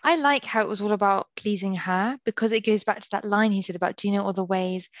 I like how it was all about pleasing her because it goes back to that line he said about, do you know all the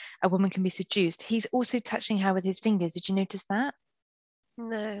ways a woman can be seduced? He's also touching her with his fingers. Did you notice that?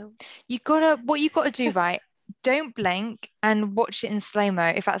 No. What you gotta do, right? Don't blink and watch it in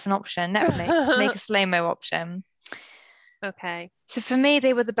slow-mo if that's an option. Netflix, make a slow-mo option. Okay. So for me,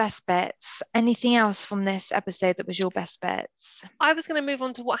 they were the best bits. Anything else from this episode that was your best bits? I was going to move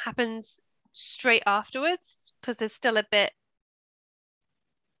on to what happens straight afterwards because there's still a bit.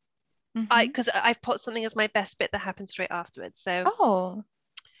 Hmm. Because I've put something as my best bit that happens straight afterwards. Oh,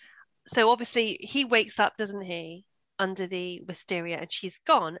 So obviously he wakes up, doesn't he, under the wisteria, and she's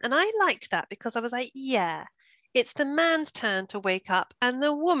gone. And I liked that because I was like, yeah, it's the man's turn to wake up and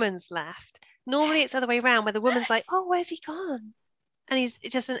the woman's left. Normally it's the other way around where the woman's like, oh, where's he gone? And he's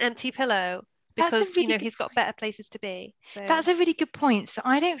just an empty pillow that's a because, really good he's got point. better places to be. So, That's a really good point. So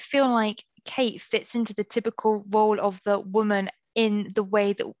I don't feel like Kate fits into the typical role of the woman in the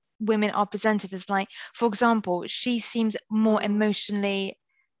way that women are presented as like, for example, she seems more mm, emotionally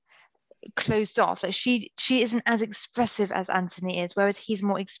closed off. Like she isn't as expressive as Anthony is, whereas he's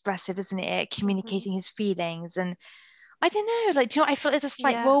more expressive, isn't it? At mhm. communicating his feelings. And I don't know, like, do you know, I feel there's a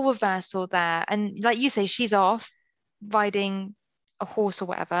slight Yeah. role reversal there. And like you say, she's off riding a horse or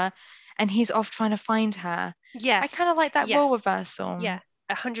whatever, and he's off trying to find her. I Yes. kind of like that Yes. role reversal. Yeah,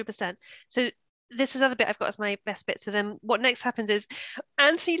 100%. So this is the other bit I've got as my best bit. So then what next happens is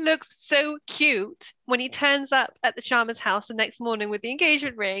Anthony looks so cute when he turns up at the Sharma's house the next morning with the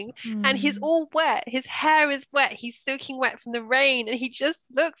engagement ring and he's Hmm. all wet. His hair is wet. He's soaking wet from the rain and he just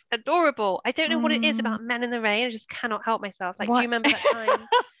looks adorable. I don't know what it is Mm, about men in the rain. I just cannot help myself. Like, do you what? remember that time?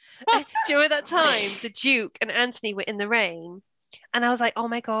 Do you remember that time the Duke and Anthony were in the rain? And I was like, oh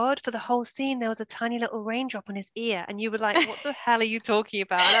my God, for the whole scene, there was a tiny little raindrop on his ear. And you were like, what the hell are you talking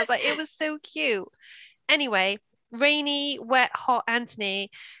about? And I was like, it was so cute. Anyway, rainy, wet, hot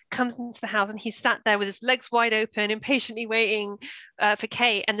Anthony comes into the house and he's sat there with his legs wide open, impatiently waiting for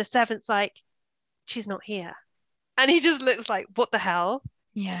Kate. And the servant's like, she's not here. And he just looks like, what the hell?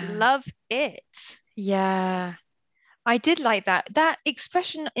 Yeah. Love it. Yeah. I did like that. That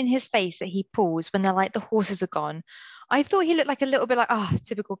expression in his face that he pulls when they're like the horses are gone. I thought he looked like a little bit like, ah,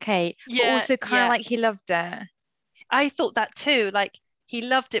 typical Kate, but Yeah, also kind of yeah. like he loved it. I thought that too. Like he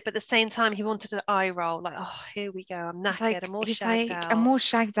loved it, but at the same time, he wanted an eye roll. Like, oh, here we go. I'm It's knackered. like I'm all he's shagged like, I'm out, all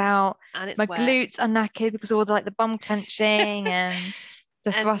shagged out. and it's My wet. glutes are knackered because of all the like the bum clenching and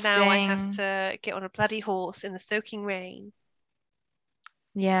the And now I have thrusting. to get on a bloody horse in the soaking rain.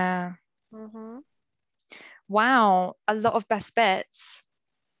 Yeah. Hmm. Wow. A lot of best bits.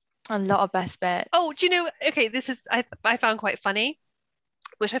 A lot of best Oh, bits. do you know? Okay, this is I found quite funny,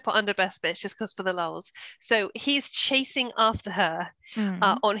 which I put under best bits just because for the lulz. So he's chasing after her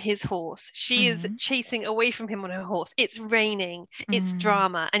Mm, on his horse. She is mm, chasing away from him on her horse. It's raining. It's mm.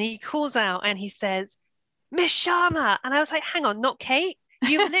 drama, and he calls out and he says, Miss Sharma. And I was like, hang on, not Kate.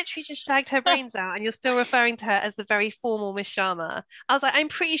 You've literally just shagged her brains out and you're still referring to her as the very formal Miss Sharma. I was like, I'm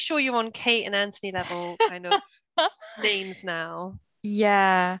pretty sure you're on Kate and Anthony level kind of names now.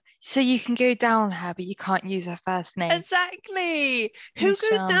 Yeah. So you can go down on her, but you can't use her first name. Exactly. Who Miss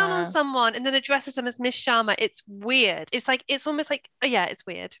goes down on Sharma. someone and then addresses them as Miss Sharma? It's weird. It's like, it's almost like, oh, yeah, it's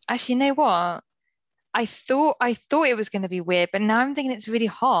weird. Actually, you know what? I thought it was going to be weird, but now I'm thinking it's really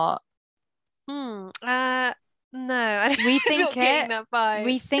hot. No, I'm Rethink not getting it. that vibe.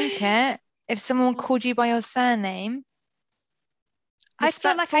 Rethink it. If someone called you by your surname, I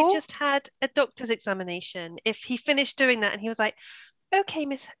felt like I respectful. just had a doctor's examination. If he finished doing that and he was like, okay,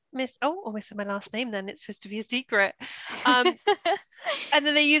 oh, almost said my last name then. It's supposed to be a secret. Um, and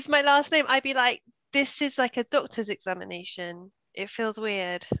then they used my last name, I'd be like, this is like a doctor's examination. It feels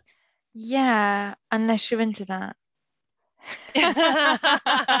weird. Yeah, unless you're into that.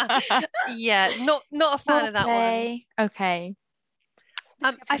 Yeah, not a fan of that one. Foreplay. Okay.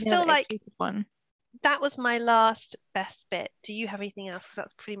 Let's go I for another feel like X-rated one. that was my last best bit. Do you have anything else? Because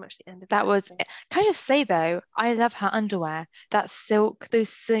that's pretty much the end of this That was episode. it. Can I just say though, I love her underwear. That silk, those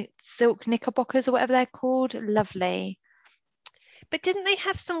silk knickerbockers or whatever they're called. Lovely. But didn't they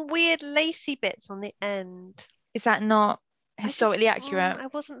have some weird lacy bits on the end? Is that not historically accurate? I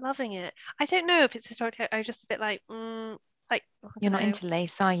wasn't loving it. I don't know if it's historic. I was just a bit like, I You're don't not know. into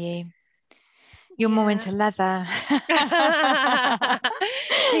lace, are you? You're more Yeah. into leather.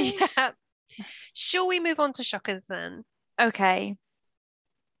 Yeah. Shall we move on to shockers then? Okay.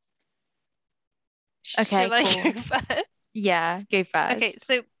 Okay, Shall I cool. go first? Yeah, go Okay, first.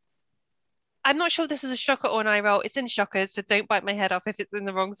 so I'm not sure if this is a shocker or an eye roll. It's in shockers, so don't bite my head off if it's in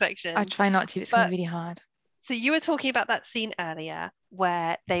the wrong I section. try not to, it's gonna be But really hard. so you were talking about that scene earlier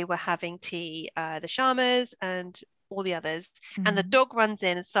where they were having tea, the Sharmas and all the others, and the Mm. dog runs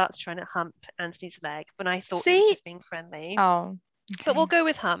in and starts trying to hump Anthony's leg when I thought it was See? just being friendly. Oh, But we'll okay. go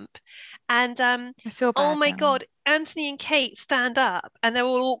with hump. And I feel oh bad my now. God, Anthony and Kate stand up and they're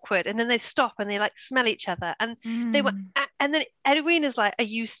all awkward and then they stop and they like smell each other and they were Mm. and then Edwina's like, "Are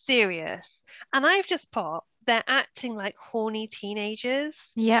you serious?" And I've just put they're acting like horny teenagers,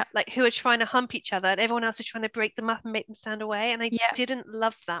 Yeah, like who are trying to hump each other and everyone else is trying to break them up and make them stand away. And I yeah, didn't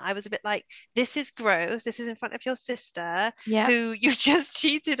love that. I was a bit like, this is gross. This is in front of your sister yeah, who you just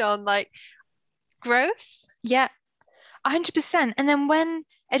cheated on. Like, gross. yeah. 100%. And then when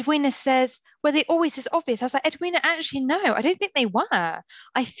Edwina says, well, they always is obvious, I was like, Edwina, actually, no, I don't think they were.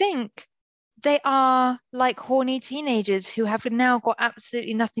 I think they are like horny teenagers who have now got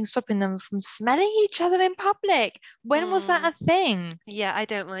absolutely nothing stopping them from smelling each other in public. When was that Mm, a thing? yeah, I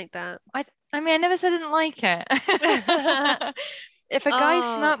don't like that. I, I mean, I never said I didn't like it. If a guy Oh,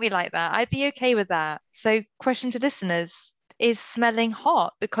 smelt me like that, I'd be okay with that. So, question to listeners, is smelling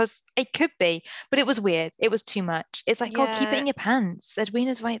hot? Because it could be, but it was weird. It was too much. It's like, God, keep it yeah. in your pants.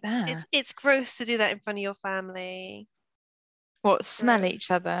 Edwina's right It's there. it's gross to do that in front of your family. What, smell Gross.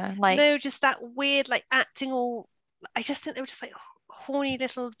 each other? Like, No, just that weird like acting all I just think they were just like horny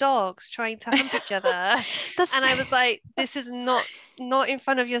little dogs trying to hump each other. that's And I was like, this is not in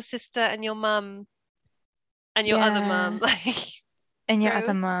front of your sister and your mum and your other mum. yeah. Like And your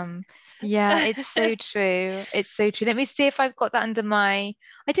other gross. mum. Yeah, it's so true. It's so true. Let me see if I've got that under my.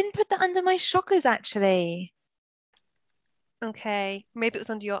 I didn't put that under my shockers actually. Okay, maybe it was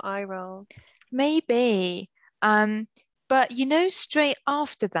under your eye roll. Maybe. Um, but straight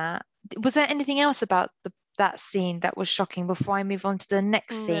after that, was there anything else about that scene that was shocking before I move on to the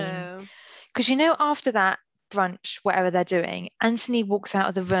next scene? No. Because after that brunch, whatever they're doing, Anthony walks out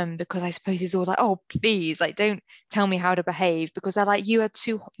of the room because I suppose he's all like, "Oh, please, like, don't tell me how to behave," because they're like, you're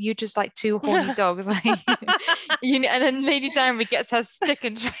just like two horny dogs, like, And then Lady Diana gets her stick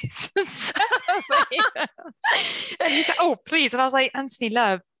and tries to separate them. And he's like, "Oh, please," and I was like, "Anthony,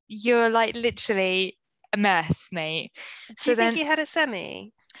 love, you're like literally a mess, mate." Do So you think then, he had a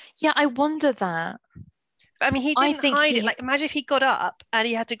semi? yeah, I wonder that. I mean, he I didn't think hide it. he Like, imagine if he got up and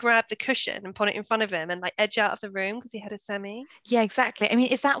he had to grab the cushion and put it in front of him and like edge out of the room because he had a semi. Yeah, exactly. I mean,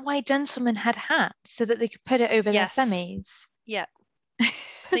 is that why gentlemen had hats so that they could put it over their Yes. semis? Yeah, I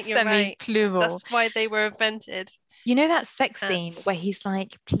think you're Semis right. plural. That's why they were invented. You know that sex scene Hats. where he's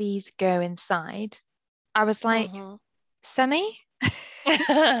like, "Please go inside." I was like, Hmm. "Semi?"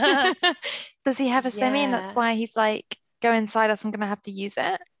 Does he have a semi and that's Yeah. why he's like, "Go inside, else I'm gonna have to use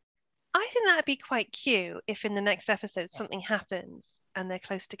it"? I think that'd be quite cute if in the next episode something happens and they're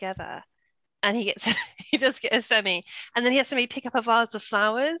close together and he gets he does get a semi and then he has to maybe pick up a vase of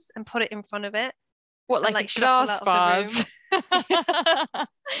flowers and put it in front of it What, and like a like shuffle glass out of the room. vase?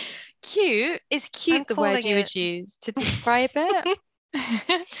 Cute. Is I'm cute the word calling you would it use to describe it?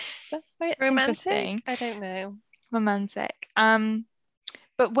 That's romantic. interesting. I don't know. Romantic.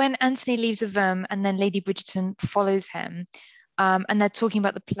 But when Anthony leaves the room and then Lady Bridgerton follows him, and they're talking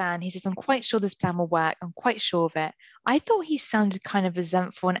about the plan, he says, "I'm quite sure this plan will work. I'm quite sure of it." I thought he sounded kind of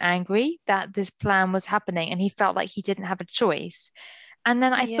resentful and angry that this plan was happening, and he felt like he didn't have a choice. And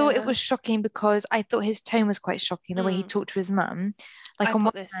then I thought it Yeah. was shocking because I thought his tone was quite shocking, the way he Mm. talked to his mum. Like I on one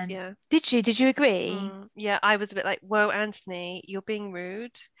put this, hand, yeah. did you agree? Yeah, I was a bit like, whoa, Anthony, you're being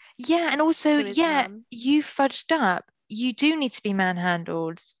rude Yeah, and also, to his yeah, mum. you fudged up. You do need to be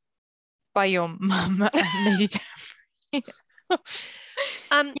manhandled by your mum and Lady Di.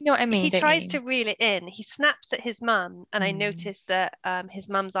 You know what I mean, He don't tries you? to reel it in. He snaps at his mum, and I Mm, noticed that his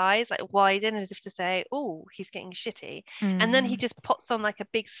mum's eyes like widen as if to say, "Oh, he's getting shitty." And then he mm. just puts on like a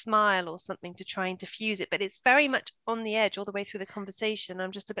big smile or something to try and diffuse it. But it's very much on the edge all the way through the conversation.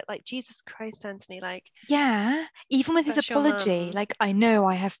 I'm just a bit like, Jesus Christ, Anthony, like Yeah, even with his that's your apology, mum. like, "I know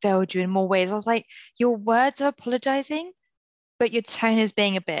I have failed you in more ways." I was like, your words are apologizing, but your tone is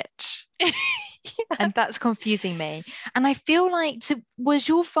being a bitch. And that's confusing me. And I feel like, so was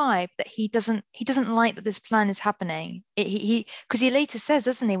your vibe that he doesn't like that this plan is happening? He because he later says,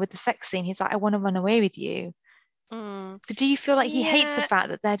 doesn't he, with the sex scene, he's like, "I want to run away with you." Mm. But do you feel like he hates the Yeah, fact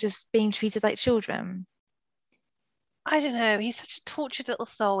that they're just being treated like children? I don't know. He's such a tortured little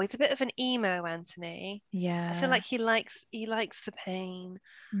soul. He's a bit of an emo, Anthony. I feel Yeah. like he likes the pain.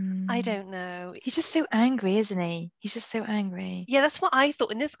 I Mm. don't know. He's just so angry, isn't he? He's just so angry. Yeah, that's what I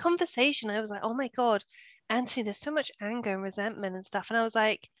thought in this conversation. I was like, oh my God, Anthony, there's so much anger and resentment and stuff. And I was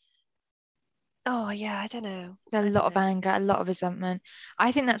like, oh yeah, I don't know. A I don't lot of know. anger, a lot of resentment.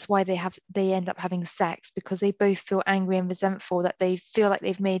 I think that's why they end up having sex because they both feel angry and resentful that they feel like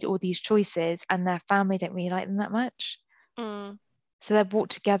they've made all these choices and their family don't really like them that much. Mm, So they're brought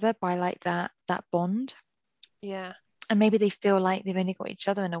together by like that bond. yeah. And maybe they feel like they've only got each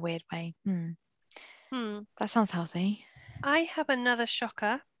other in a weird way. Hmm. That sounds healthy. I have another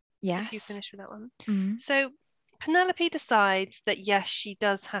shocker if you Yes. finish with that one. Mm. So Penelope decides that yes, she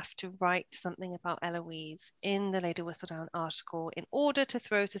does have to write something about Eloise in the Lady Whistledown article in order to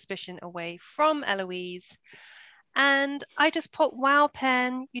throw suspicion away from Eloise. And I just put, wow,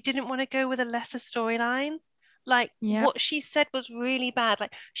 Pen, you didn't want to go with a lesser storyline. Like Yep. what she said was really bad.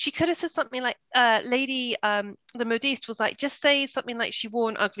 Like she could have said something like, Lady the modiste was like, just say something like she wore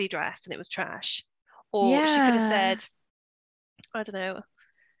an ugly dress and it was trash. Or she could have Yeah. said, I don't know,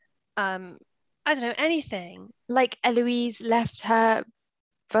 um, I don't know, anything. Like Eloise left her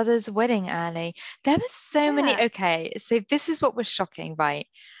brother's wedding early. There were so many. Yeah. Okay, so this is what was shocking, right?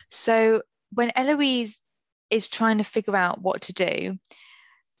 So when Eloise is trying to figure out what to do,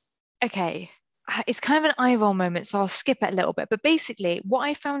 okay, it's kind of an eye roll moment, so I'll skip it a little bit. But basically, what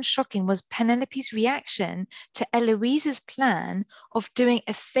I found shocking was Penelope's reaction to Eloise's plan of doing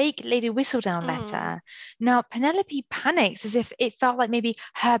a fake Lady Whistledown Mm. letter. Now, Penelope panics as if it felt like maybe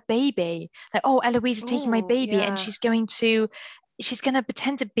her baby, like, oh, Eloise is taking my Oh, baby and yeah. she's going to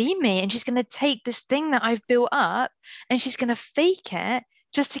pretend to be me and she's going to take this thing that I've built up and she's going to fake it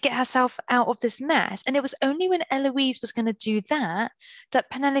just to get herself out of this mess. And it was only when Eloise was going to do that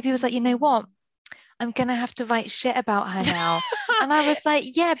Penelope was like, you know what? Mm. I'm gonna have to write shit about her now. And I was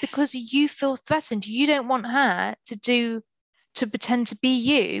like, yeah, because you feel threatened. You don't want her to pretend to be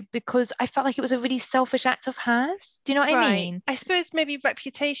you because I felt like it was a really selfish act of hers. Do you know what I Right. mean? I suppose maybe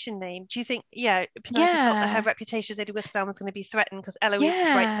reputation name. Do you think, yeah, Penelope felt that her Yeah, reputation as Lady Whistledown was going to be threatened because Eloise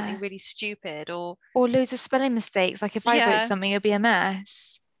would write something yeah. really stupid or, Or loads of spelling mistakes. Like if I wrote yeah, something, it'd be a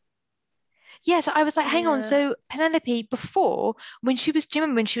mess. Yeah, so I was like, hang on. yeah. So Penelope, before, when she was, do you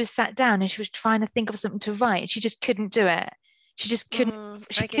remember when she was sat down and she was trying to think of something to write, she just couldn't do it. She just couldn't,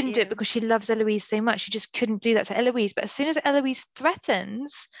 she I get couldn't do it you. because she loves Eloise so much. She just couldn't do that to Eloise. But as soon as Eloise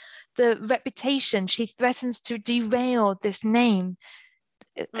threatens the reputation, she threatens to derail this name.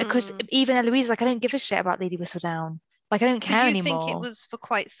 Because Mm. even Eloise is like, I don't give a shit about Lady Whistledown. Like, I don't So care you think it anymore. was for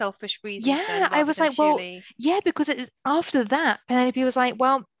quite selfish reasons Yeah, then, I rather was than like, well, purely yeah, because it is after that, Penelope was like,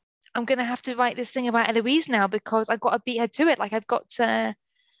 well, I'm gonna have to write this thing about Eloise now because I've got to beat her to it. Like I've got to.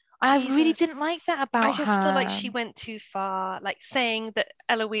 I really Jesus. didn't like that I about just feel like her. she went too far, like saying that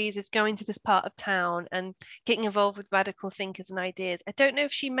Eloise is going to this part of town and getting involved with radical thinkers and ideas. I don't know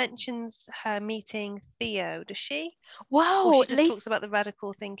if she mentions her meeting Theo, does she? Or Wow, she just talks about the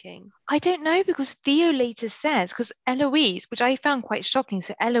radical thinking. I don't know because Theo later says, because Eloise, which I found quite shocking,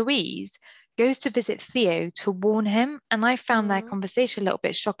 so Eloise goes to visit Theo to warn him, and I found their Mm. conversation a little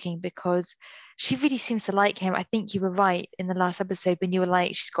bit shocking because she really seems to like him. I think you were right in the last episode when you were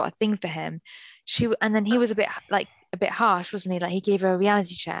like, she's got a thing for him. And then he was a bit like a bit harsh, wasn't he? Like he gave her a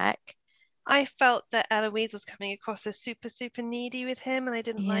reality check. I felt that Eloise was coming across as super, super needy with him, and I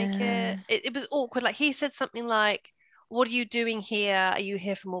didn't like it. Yeah. It was awkward. Like he said something like, "What are you doing here? Are you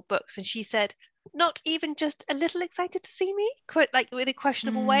here for more books?" And she said, "Not even just a little excited to see me?" Quite like in a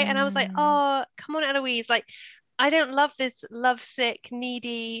questionable way. And I was like, Mm, "Oh, come on, Eloise! Like, I don't love this lovesick,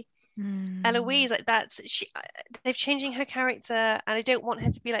 needy mm. Eloise. Like that's she. They've changing her character, and I don't want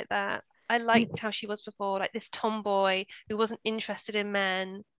her to be like that. I Y- liked how she was before, like this tomboy who wasn't interested in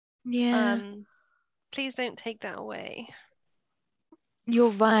men. Yeah, Um." Please don't take that away. you're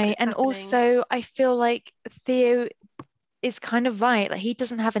But right. it's And happening. also, I feel like Theo is kind of right. Like he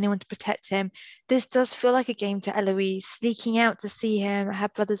doesn't have anyone to protect him. This does feel like a game to Eloise, sneaking out to see him at her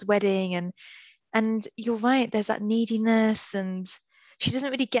brother's wedding, and you're right. There's that neediness, and she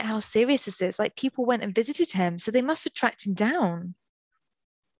doesn't really get how serious this is. Like people went and visited him, so they must have tracked him down.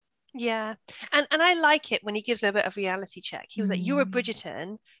 Yeah. And I like it when he gives her a bit of reality check. He was like, "You're a Mm,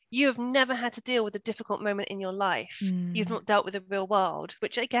 Bridgerton. You have never had to deal with a difficult moment in your life. You've mm, not dealt with the real world,"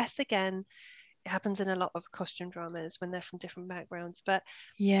 which I guess again it happens in a lot of costume dramas when they're from different backgrounds. But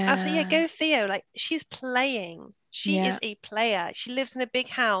absolutely, yeah, yeah, go Theo. Like she's playing. She is yeah. a player. She lives in a big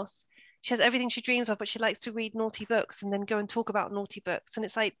house. She has everything she dreams of, but she likes to read naughty books and then go and talk about naughty books. And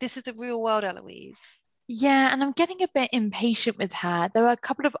it's like, this is the real world, Eloise. Yeah, and I'm getting a bit impatient with her. There were a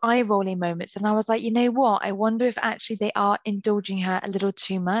couple of eye-rolling moments, and I was like, you know what? I wonder if actually they are indulging her a little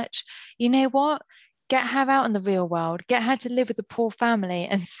too much. You know what? Get her out in the real world. Get her to live with a poor family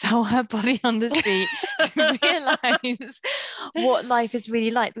and sell her body on the street to realize what life is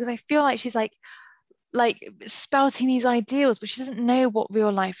really like. Because I feel like she's like spouting these ideals, but she doesn't know what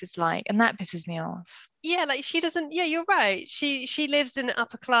real life is like, and that pisses me off. Yeah, like she doesn't. Yeah, you're right. She lives in an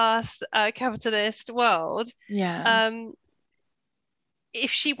upper class, capitalist world. Yeah, Um,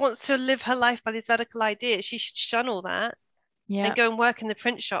 if she wants to live her life by these radical ideas, she should shun all that and yeah, go and work in the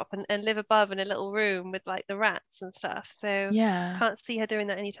print shop and live above in a little room with like the rats and stuff. So yeah. can't see her doing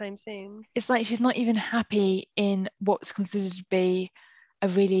that anytime soon. It's like she's not even happy in what's considered to be a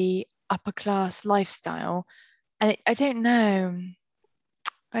really upper class lifestyle. And I don't know.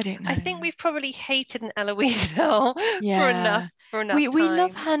 I don't I know. think we've probably hated an Eloise now Yeah. for We enough we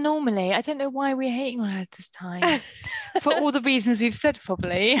love time. her normally. I don't know why we're hating on her this time. For all the reasons we've said,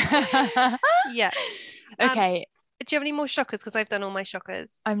 probably. Yeah. Um, Okay, do you have any more shockers? Because I've done all my shockers.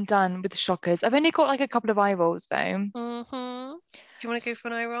 I'm done with the shockers. I've only got like a couple of eye rolls though. Mm-hmm. Do you want to go S- for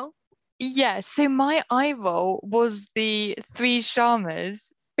an eye roll? Yeah, so my eye roll was the three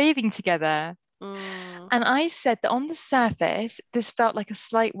Sharmas bathing together. Mm. And I said that on the surface, this felt like a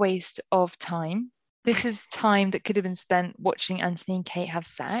slight waste of time. This is time that could have been spent watching Anthony and Kate have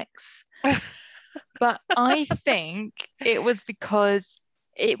sex. But I think it was because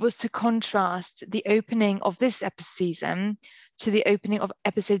it was to contrast the opening of this episode season to the opening of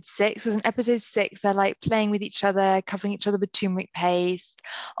episode 6. Because in episode 6, they're like playing with each other, covering each other with turmeric paste.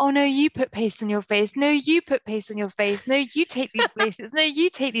 Oh no, you put paste on your face. No, you put paste on your face. No, you take these bracelets. No, you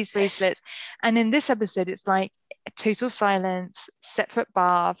take these bracelets. And in this episode, it's like total silence, separate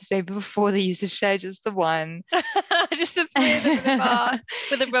baths, maybe before they used to share just the one. Just the three of them in the bath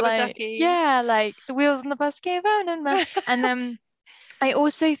with a rubber Like, ducky. yeah, like the wheels on the bus go round and round. And then I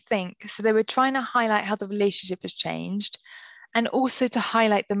also think so they were trying to highlight how the relationship has changed and also to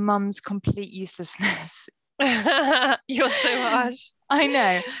highlight the mum's complete uselessness. You're so harsh. I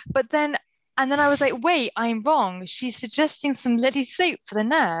know. But then and then I was like, wait, I'm wrong. She's suggesting some lily soap for the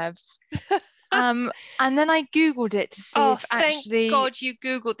nerves. Um, and then I Googled it to see Oh, if thank actually, God you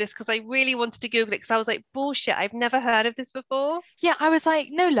Googled this because I really wanted to Google it because I was like, bullshit, I've never heard of this before. yeah, I was like,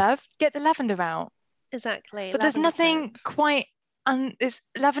 no, love, get the lavender out. Exactly, But there's lavender nothing soap. quite and it's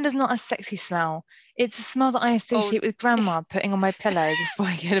lavender's not a sexy smell. It's a smell that I Oh, associate with grandma putting on my pillow before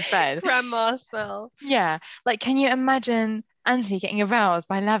I go to bed. grandma smell. Yeah. Like, can you imagine Anthony getting aroused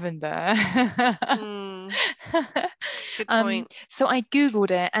by lavender? Hmm, good point. So I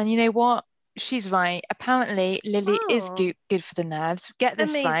Googled it, and you know what? She's right. Apparently, Lily is Oh, good for the nerves. Get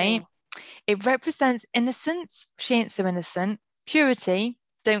this right. amazing. It represents innocence. She ain't so innocent. Purity.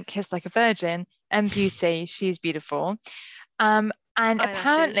 Don't kiss like a virgin. And beauty. She's beautiful. And Eyelashes.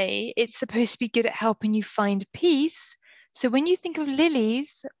 apparently, it's supposed to be good at helping you find peace. So when you think of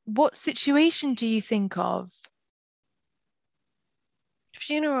lilies, what situation do you think of?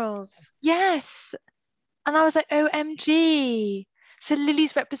 Funerals. Yes. And I was like, OMG. So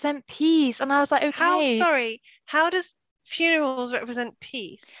lilies represent peace. And I was like, How, okay, sorry, how does funerals represent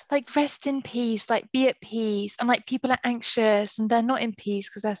peace? like rest in peace, like be at peace. And like people are anxious and they're not in peace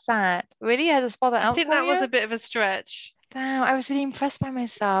because they're sad. Really? I had to spell that I out think for that was you? a bit of a stretch. Damn, I was really impressed by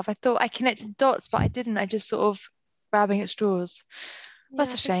myself. I thought I connected dots, but I didn't. I just sort of grabbing at straws.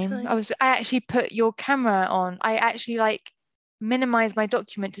 That's Yeah, a big shame. time. I actually put your camera on. I actually like minimized my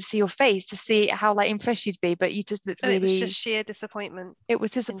document to see your face to see how like impressed you'd be, but you just looked And it was just really sheer disappointment. it was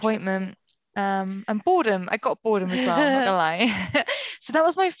Interesting. disappointment. And boredom. I got boredom as well, I'm not gonna lie. So that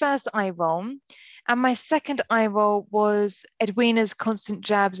was my first eye roll. And my second eye roll was Edwina's constant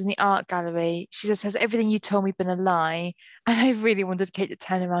jabs in the art gallery. She says, has everything you told me been a lie? And I really wanted Kate to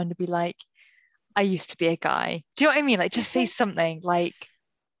turn around and be like, I used to be a guy. Do you know what I mean? Like, just say something, like,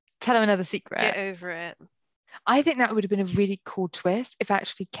 tell her another Get secret. over it. I think that would have been a really cool twist if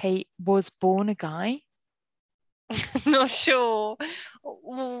actually Kate was born a guy. Not sure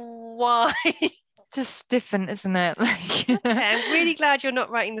why. Just different, isn't it? Okay, Like, I'm really glad you're not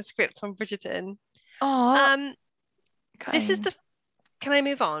writing the script on Bridgerton. oh, Um, this is okay. the. Can I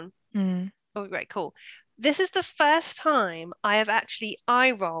move on? Mm. Oh, right, cool. This is the first time I have actually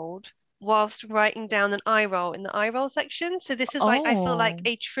eye rolled whilst writing down an eye roll in the eye roll section. So this is like I feel like Oh,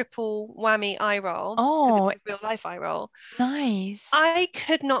 a triple whammy eye roll because it oh, was a real life eye roll. nice. I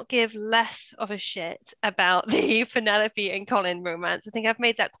could not give less of a shit about the Penelope and Colin romance. I think I've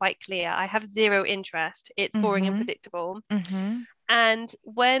made that quite clear. I have zero interest. It's boring and Mm-hmm. predictable. Mm-hmm. And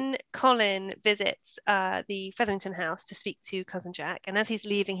when Colin visits the Featherington house to speak to cousin Jack, and as he's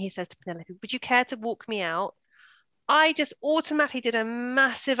leaving, he says to Penelope, "Would you care to walk me out?" I just automatically did a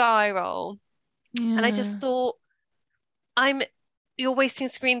massive eye roll, and I just Yeah. thought, "I'm, you're wasting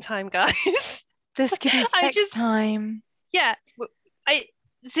screen time, guys." This could be I sex just, time. yeah, I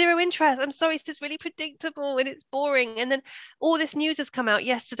zero interest. I'm sorry, it's just really predictable and it's boring. And then all this news has come out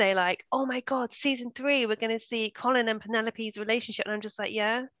yesterday, like, oh my God, season three, we're going to see Colin and Penelope's relationship. And I'm just like,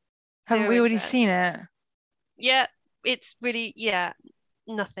 yeah, Haven't zero we already interest. seen it? Yeah, it's really, yeah,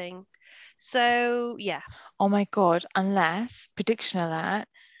 nothing. So, yeah. Oh my God, unless, prediction alert,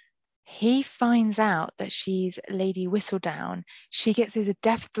 he finds out that she's Lady Whistledown. She gets those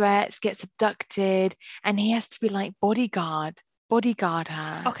death threats, gets abducted, and he has to be like bodyguard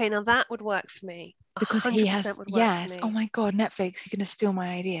her. Okay, now that would work for me. Because he has, 100% would work for yes. Oh me. my God, Netflix, you're gonna steal my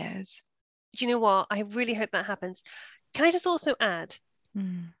ideas. Do you know what? I really hope that happens. Can I just also add,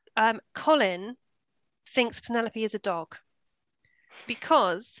 Hmm. Colin thinks Penelope is a dog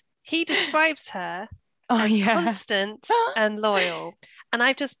because he describes her Oh as yeah. constant and loyal. And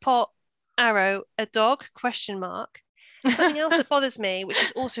I've just put arrow, a dog, question mark. Something else that bothers me, which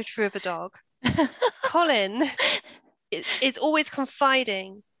is also true of a dog. Colin is always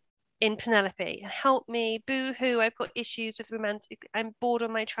confiding in Penelope. Help me, boo hoo, I've got issues with romantic, I'm bored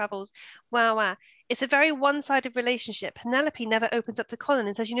on my travels. Wow, wow. It's a very one-sided relationship. Penelope never opens up to Colin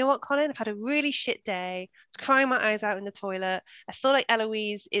and says, you know what, Colin, I've had a really shit day. I was crying my eyes out in the toilet. I feel like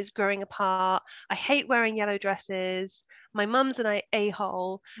Eloise is growing apart. I hate wearing yellow dresses. My mum's an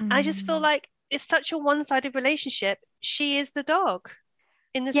a-hole. And I just feel Mm. like it's such a one-sided relationship. She is the dog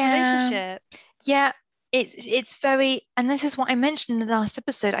in this Yeah, relationship. yeah. It's very, and this is what I mentioned in the last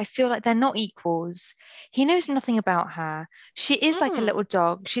episode. I feel like they're not equals. He knows nothing about her. She is like a Mm, little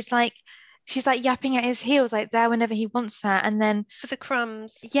dog. She's like yapping at his heels, like there whenever he wants her. And then for the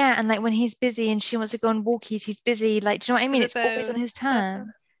crumbs, yeah, and like when he's busy and she wants to go on walkies, he's busy. Like, do you know what I for mean? the It's always on bone. his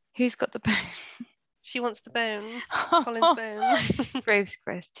turn. Who's got the bone? She wants the bone, Colin's bone. Gross,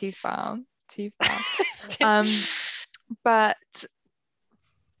 Chris, too far, too far. Um, but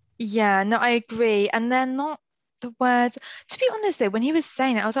yeah, no, I agree. And they're not the words. To be honest, though, when he was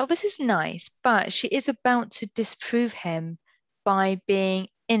saying it, I was like, oh, this is nice, but she is about to disprove him by being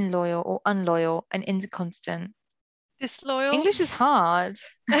inloyal or unloyal and inconstant. Disloyal, English is hard.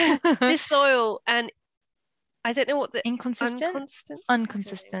 disloyal, and I don't know what the Inconsistent, unconstant. I don't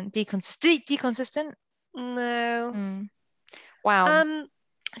unconsistent, deconsistent. know. No. Hmm. Wow. Um.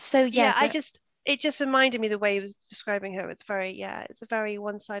 So Yeah. yes, It just reminded me the way he was describing her. It's very, yeah. It's a very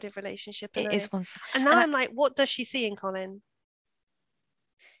one-sided relationship, it is one, and now and I'm like, what does she see in Colin?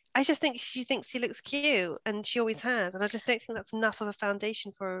 I just think she thinks he looks cute, and she always has, and I just don't think that's enough of a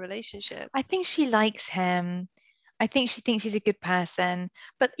foundation for a relationship. I think she likes him. I think she thinks he's a good person.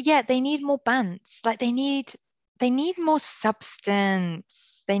 But yeah, they need more bants. Like they need more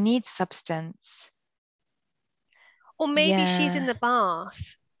substance. They need substance. Or maybe she's in Yeah. the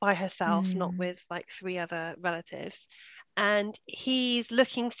bath by herself, not Mm, with like three other relatives. And he's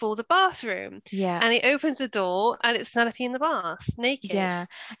looking for the bathroom. yeah. And he opens the door and it's Penelope in the bath, naked. Yeah.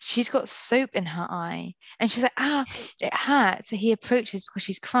 She's got soap in her eye. And she's like, ah, it hurts. So he approaches because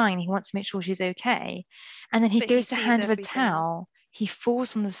she's crying. He wants to make sure she's okay. And then he But he goes to sees hand her a everything. towel. He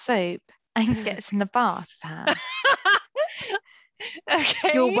falls on the soap and gets in the bath with her.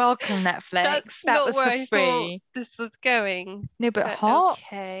 You're Okay. welcome, That's Netflix. That not was where for I thought free. this was going. No, but But hot?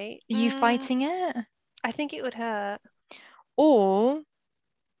 okay. Are you fighting it? I think it would hurt. Or,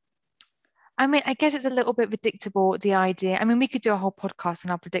 I mean, I guess it's a little bit predictable, the idea. I mean, we could do a whole podcast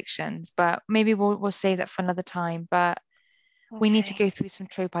on our predictions, but maybe we'll save that for another time. But we need to Okay. go through some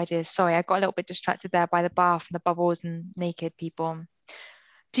trope ideas. Sorry, I got a little bit distracted there by the bath and the bubbles and naked people.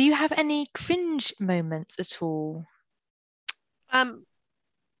 Do you have any cringe moments at all? Um,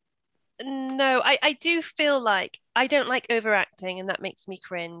 No, I do feel like I don't like overacting, and that makes me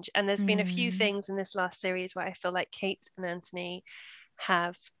cringe. And there's been a few Hmm. things in this last series where I feel like Kate and Anthony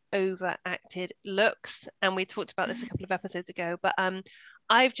have overacted looks, and we talked about this a couple of episodes ago. But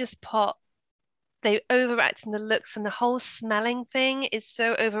I've just put they overact in the looks, and the whole smelling thing is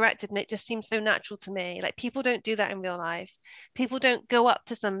so overacted, and it just seems so natural to me. Like people don't do that in real life. People don't go up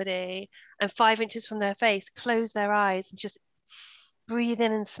to somebody and 5 inches from their face, close their eyes, and just breathe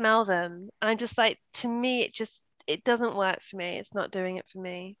in and smell them. I'm just like, to me, it doesn't work for me. It's not doing it for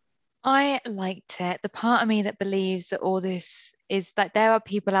me. I liked it. The part of me that believes that all this is that there are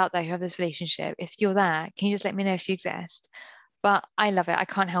people out there who have this relationship. If you're there, can you just let me know if you exist? But I love it. I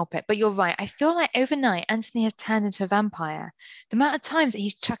can't help it. But you're right. I feel like overnight, Anthony has turned into a vampire. The amount of times that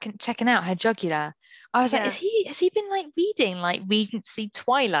he's checking out her jugular, I was like, Yeah, has he been like reading like Regency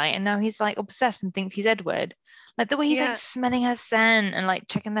Twilight, and now he's like obsessed and thinks he's Edward? Like the way he's like yeah. smelling her scent and like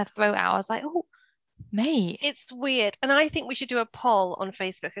checking their throat out. I was like, oh, mate. It's weird. And I think we should do a poll on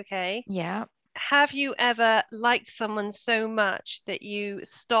Facebook, okay? Yeah. Have you ever liked someone so much that you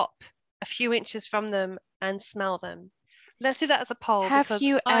stop a few inches from them and smell them? Let's do that as a poll Have because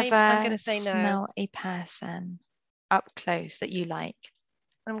you I'm ever gonna say no. smelled a person up close that you like?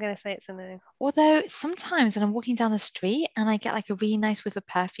 I'm gonna say it's a no. Although sometimes when I'm walking down the street and I get like a really nice whiff of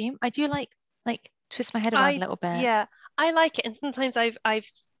perfume, I do like twist my head around a I little bit. yeah, I like it, and sometimes I've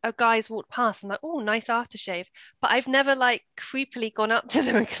a guy's walked past. I'm like, oh, nice aftershave, but I've never like creepily gone up to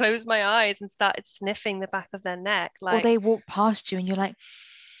them and closed my eyes and started sniffing the back of their neck. Or Like, they walk past you and you're like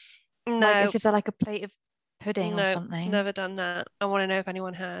no, as if they're like a plate of pudding or no, something. never done that. I want to know if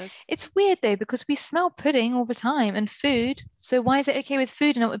anyone has. It's weird though because we smell pudding all the time and food. So why is it okay with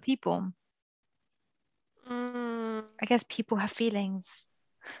food and not with people? Mm, I guess people have feelings.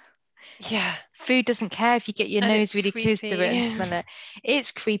 yeah, Food doesn't care if you get your and nose it's really close to it and creepy. smell it.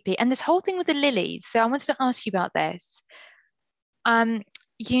 It's creepy. And this whole thing with the lilies. So I wanted to ask you about this. Um,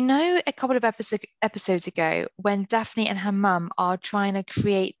 a couple of episodes ago, when Daphne and her mum are trying to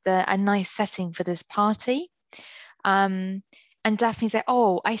create a nice setting for this party, um, and Daphne's like,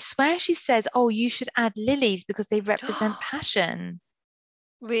 "Oh, I swear," she says, "Oh, you should add lilies because they represent passion."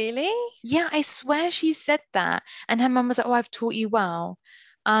 Really? Yeah, I swear she said that, and her mum was like, "Oh, I've taught you well."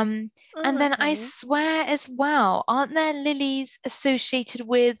 Um, Oh, and then I okay. swear as well, aren't there lilies associated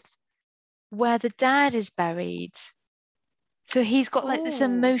with where the dad is buried? So he's got like this Oh,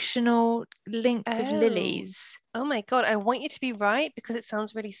 emotional link with oh, lilies. oh my God! I want you to be right because it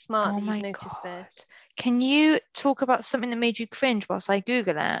sounds really smart Oh that you've my noticed God. this. Can you talk about something that made you cringe whilst I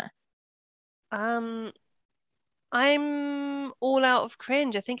Google it? Um, I'm all out of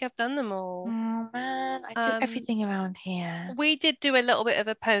cringe. I think I've done them all. Oh man, I do Um, everything around here. we did do a little bit of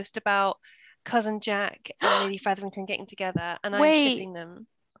a post about Cousin Jack and Lady Featherington getting together, and I'm Wait, shipping them.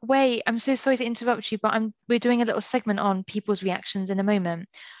 wait, I'm so sorry to interrupt you, but we're doing a little segment on people's reactions in a moment.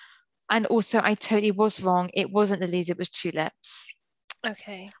 And also, I totally was wrong. It wasn't lilies, it was tulips.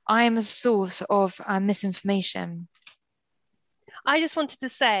 Okay. I am a source of misinformation. I just wanted to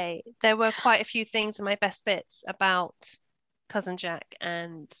say there were quite a few things in my best bits about Cousin Jack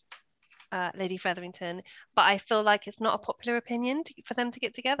and Lady Featherington, but I feel like it's not a popular opinion for them to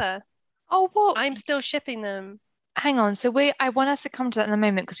get together. Oh, what? I'm still shipping them. Hang on. So I want us to come to that in a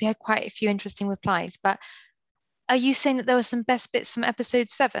moment because we had quite a few interesting replies. But are you saying that there were some best bits from episode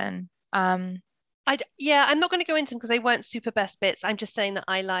 7? Yeah, I'm not going to go into them because they weren't super best bits. I'm just saying that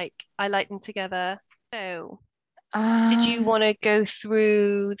I like them together. So, did you Um, want to go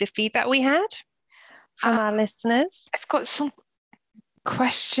through the feedback we had uh, from our listeners? I've got some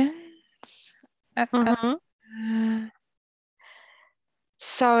questions. Uh, uh, Mm-hmm. uh,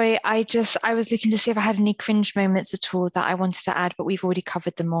 Sorry, I was looking to see if I had any cringe moments at all that I wanted to add, but we've already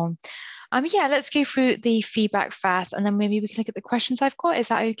covered them all. Yeah, let's go through the feedback first, and then maybe we can look at the questions I've got. Is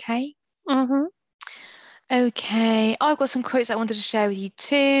that okay? Mm-hmm. Okay. Oh, I've got some quotes I wanted to share with you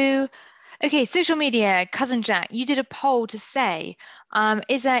too. Okay, social media, Cousin Jack. You did a poll to say,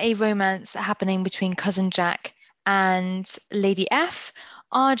 is there a romance happening between Cousin Jack and Lady F?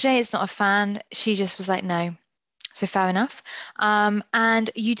 RJ is not a fan. She just was like, no. So fair enough. And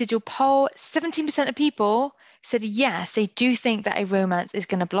you did your poll. 17% of people said yes, they do think that a romance is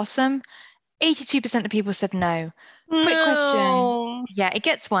going to blossom. 82% of people said no. Quick question. No, Yeah, it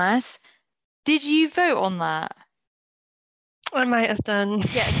gets worse. Did you vote on that? I might have done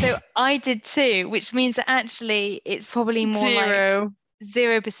Yeah, so I did too, which means that actually it's probably more like zero.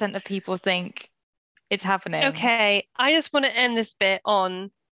 0% of people think it's happening. Okay, I just want to end this bit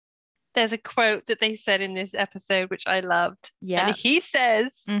on there's a quote that they said in this episode which I loved. And Yeah. he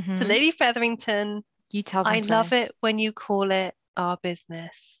says to Mm-hmm. Lady Featherington, You tell them, I love please. it when you call it our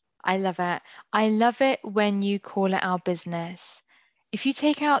business. I love it. I love it when you call it our business. If you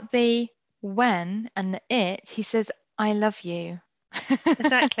take out the when and the it, he says, I love you.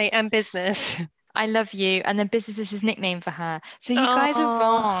 Exactly, and business. I love you. And then business is his nickname for her. So you guys are Oh,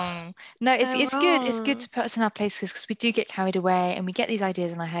 wrong. No, it's they're it's good. It's good wrong. to put us in our places because we do get carried away and we get these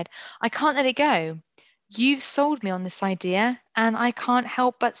ideas in our head. I can't let it go. You've sold me on this idea, and I can't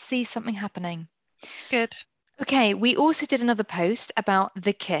help but see something happening. Good. Okay, we also did another post about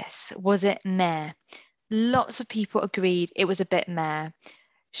the kiss. Was it meh? Lots of people agreed it was a bit meh.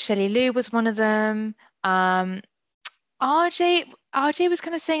 Shelley Lou was one of them. Um, RJ was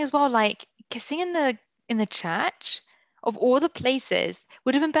kind of saying as well, like kissing in the church. Of all the places,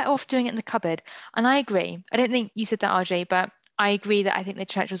 would have been better off doing it in the cupboard. And I agree. I don't think you said that, RJ, but I agree that I think the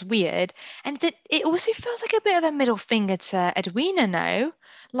church was weird. And that it also feels like a bit of a middle finger to Edwina, no?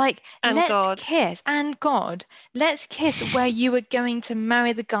 Like, And let's God. kiss, and God, let's kiss where you were going to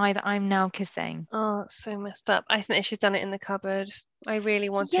marry the guy that I'm now kissing. Oh, it's so messed up. I think they should have done it in the cupboard. I really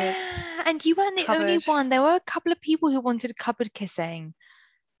wanted Yeah, and you weren't the only cupboard. one. There were a couple of people who wanted cupboard kissing.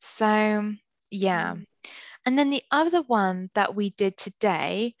 So, yeah. Mm. And then the other one that we did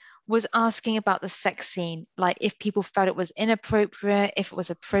today was asking about the sex scene, like if people felt it was inappropriate, if it was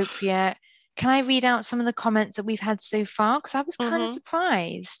appropriate. Can I read out some of the comments that we've had so far? Because I was kind of Hmm.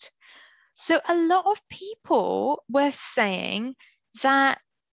 surprised. So a lot of people were saying that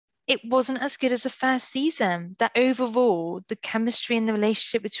it wasn't as good as the first season, that overall the chemistry and the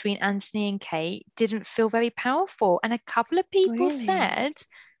relationship between Anthony and Kate didn't feel very powerful. And a couple of people Really? said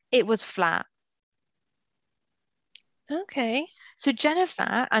it was flat. Okay. So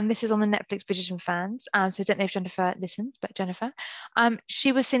Jennifer, and this is on the Netflix Bridgerton fans, so I don't know if Jennifer listens, but Jennifer,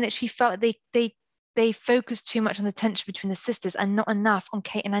 she was saying that she felt they focused too much on the tension between the sisters and not enough on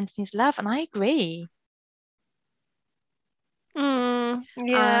Kate and Anthony's love, and I agree.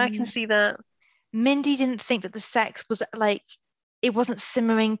 Yeah, I can Um, see that. Mindy didn't think that the sex was like it wasn't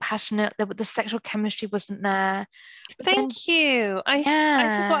simmering, passionate, that the sexual chemistry wasn't there. But then, Thank you. This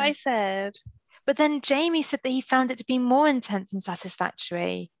is what yeah, I said. but then Jamie said that he found it to be more intense and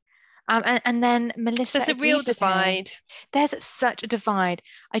satisfactory. And then Melissa There's a real agreed with him. divide. There's such a divide.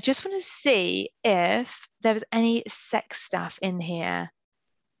 I just want to see if there was any sex stuff in here.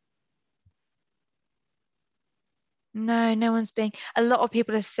 No, no one's being. A lot of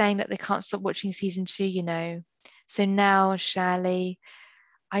people are saying that they can't stop watching season two, you know. So now, Shirley,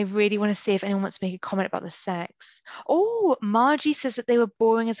 I really want to see if anyone wants to make a comment about the sex. Oh, Margie says that they were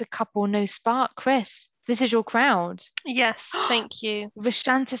boring as a couple, no spark. Chris, this is your crowd. Yes, thank you.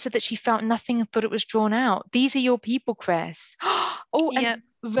 Rashanta said that she felt nothing and thought it was drawn out. These are your people, Chris. Oh, Yep,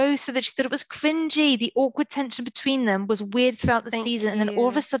 and Rose said that she thought it was cringy. The awkward tension between them was weird throughout the thank season. And then all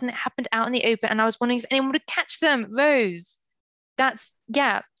of a you. sudden it happened out in the open. And I was wondering if anyone would catch them. Rose,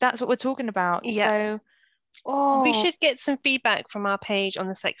 yeah, that's what we're talking about. Yeah. So, We oh, should get some feedback from our page on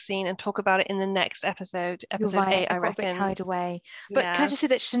the sex scene and talk about it in the next episode, you're episode right. eight, I I got a bit reckon. carried away. But can I Yeah. just say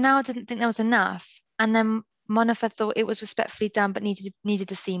that Chanel didn't think there was enough. And then Monica thought it was respectfully done, but needed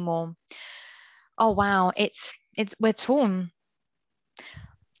to see more. Oh wow, it's we're torn.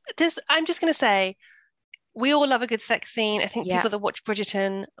 I'm just gonna say, we all love a good sex scene. I think Yeah, people that watch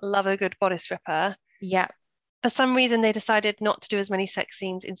Bridgerton love a good bodice ripper. yeah, For some reason, they decided not to do as many sex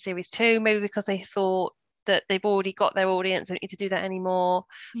scenes in series two, maybe because they thought that they've already got their audience, they don't need to do that anymore.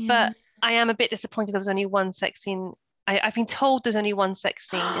 yeah. But I am a bit disappointed there was only one sex scene. I've been told there's only one sex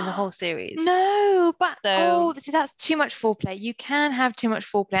scene in the whole series. No, but So, oh, see, that's too much foreplay. You can have too much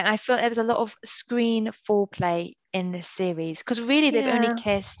foreplay, and I feel there was a lot of screen foreplay in this series because really they've only yeah,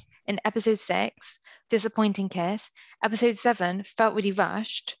 kissed in episode six, disappointing kiss. Episode seven felt really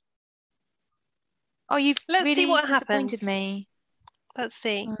rushed. Oh, you've let's see really what disappointed happens. me. Let's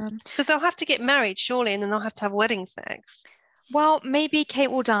see. Um, Because they'll have to get married, surely, and then they'll have to have wedding sex. well, maybe Kate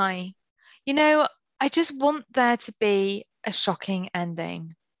will die. You know, I just want there to be a shocking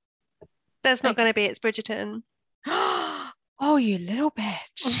ending. There's not Like, going to be, it's Bridgerton. oh, you little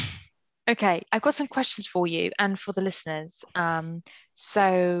bitch. Okay, I've got some questions for you and for the listeners.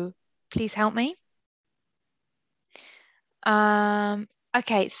 So please help me.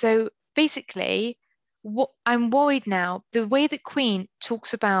 Okay, so basically, what I'm worried now, the way that Queen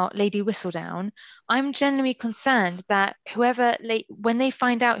talks about Lady Whistledown, I'm genuinely concerned that when they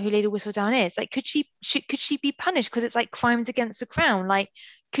find out who Lady Whistledown is, like, could she be punished because it's like crimes against the crown? Like,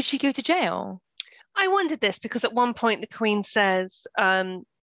 could she go to jail? I wondered this because at one point the Queen says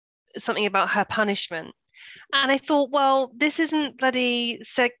something about her punishment. And I thought, well, this isn't bloody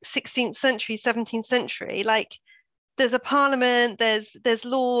 16th century, 17th century. Like, there's a parliament, there's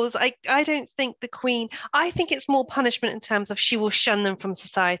laws. I don't think the Queen, I think it's more punishment in terms of she will shun them from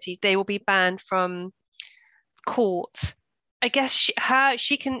society. They will be banned from court. I guess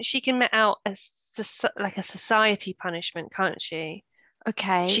she can met out as like a society punishment, can't she?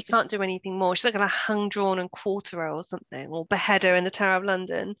 Okay. She can't do anything more. She's not gonna hung, drawn, and quarter her or something, or behead her in the Tower of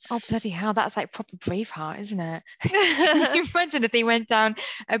London. Oh, bloody hell, that's like proper Braveheart, isn't it? Can you imagine if they went down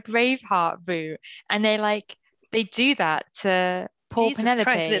a Braveheart route and they do that to poor Jesus Christ,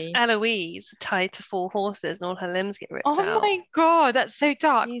 and it's Penelope? Eloise tied to four horses and all her limbs get ripped Oh out. my God, that's so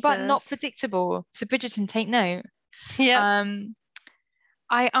dark, but not Jesus. predictable. So Bridgerton, take note. Yep. Um,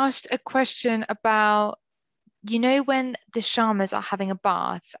 I asked a question about, when the Sharmas are having a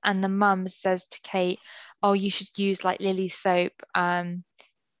bath and the mum says to Kate, oh, you should use like Lily's soap.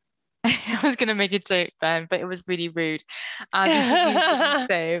 I was gonna make a joke then, but it was really rude. You should use Lily's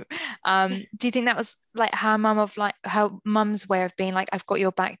soap. Do you think that was like her mum's way of being like, I've got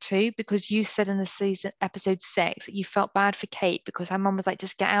your back too? Because you said in the season episode 6 that you felt bad for Kate because her mum was like,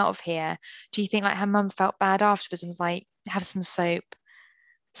 just get out of here. Do you think like her mum felt bad afterwards and was like, have some soap,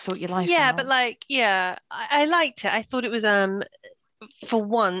 sort your life Yeah, but out? like, yeah, I liked it. I thought it was for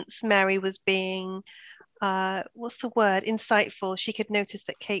once Mary was being what's the word? Insightful. She could notice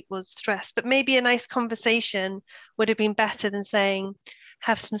that Kate was stressed, but maybe a nice conversation would have been better than saying,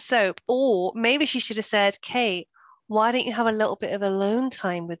 have some soap. Or maybe she should have said, Kate, why don't you have a little bit of alone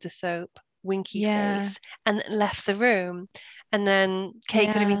time with the soap? Winky Yeah, face, and then left the room. And then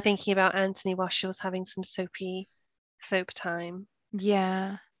Kate could have been yeah, thinking about Anthony while she was having some soap time.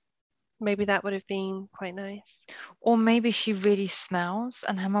 yeah. Maybe that would have been quite nice. Or maybe she really smells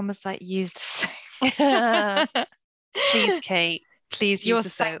and her mum was like, use the soap. Please, Kate, please use You'll the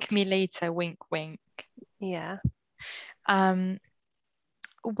soap. thank me later, wink, wink. Yeah. Um,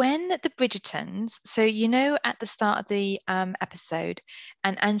 when the Bridgertons, so you know at the start of the episode,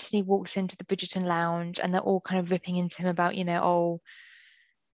 and Anthony walks into the Bridgerton lounge and they're all kind of ripping into him about, oh,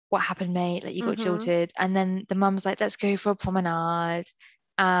 what happened, mate? Like you got Mm-hmm. jilted. And then the mum's like, let's go for a promenade.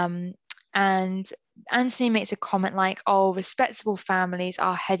 Um, and Anthony makes a comment like, oh, respectable families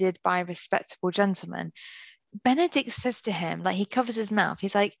are headed by respectable gentlemen. Benedict says to him, like he covers his mouth,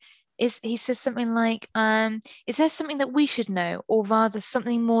 he's like, he says something like, is there something that we should know, or rather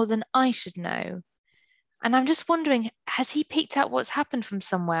something more than I should know? And I'm just wondering, has he picked out what's happened from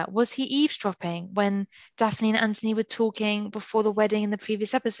somewhere? Was he eavesdropping when Daphne and Anthony were talking before the wedding in the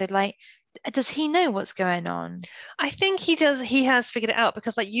previous episode? Like, does he know what's going on? I think he does. He has figured it out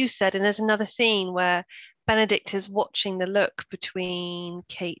because, like you said, and there's another scene where Benedict is watching the look between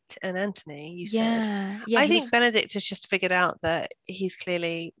Kate and Anthony. You said, Yeah, yeah, I he think was, Benedict has just figured out that he's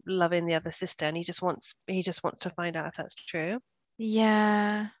clearly loving the other sister, and he just wants to find out if that's true.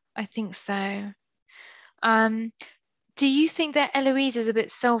 yeah, I think so. Um, Do you think that Eloise is a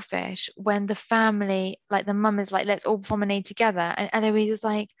bit selfish when the family, like the mum is like, let's all promenade together, and Eloise is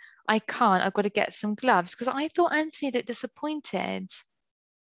like, I can't, I've got to get some gloves? Because I thought Anthony looked disappointed.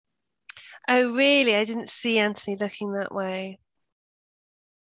 Oh, really? I didn't see Anthony looking that way.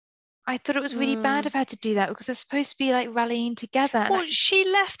 I thought it was really bad Mm. of her to do that because they're supposed to be like rallying together. And Well, she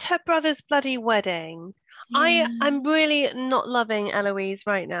left her brother's bloody wedding. yeah, I'm really not loving Eloise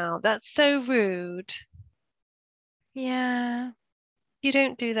right now. That's so rude. yeah, You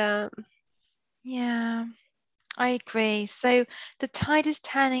don't do that. yeah, I agree. So the tide is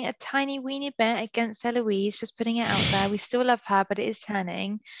turning a tiny weeny bit against Eloise, just putting it out there. We still love her, but it is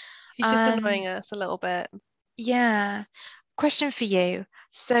turning. She's just Um, annoying us a little bit. yeah. Question for you.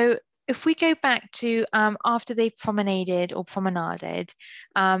 So if we go back to after they've promenaded or promenaded,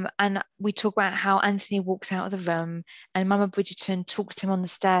 and we talk about how Anthony walks out of the room and Mama Bridgerton talks to him on the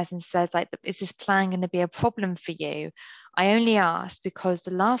stairs and says, like, is this plan going to be a problem for you? I only asked because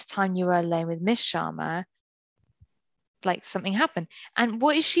the last time you were alone with Miss Sharma, like something happened. And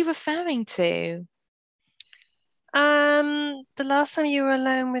what is she referring to? The last time you were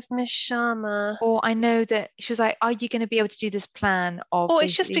alone with Miss Sharma. Or I know that she was like, are you going to be able to do this plan of Or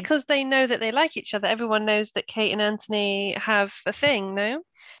it's just basically because they know that they like each other. Everyone knows that Kate and Anthony have a thing, no?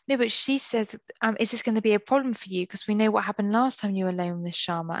 no, but she says, is this going to be a problem for you? Because we know what happened last time you were alone with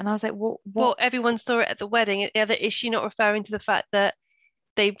Sharma. And I was like, what? Well, everyone saw it at the wedding. Is she not referring to the fact that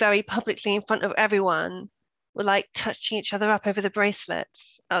they very publicly, in front of everyone, were like touching each other up over the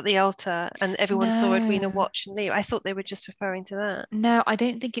bracelets at the altar, and everyone saw Edwina No, watch and leave? I thought they were just referring to that. no, I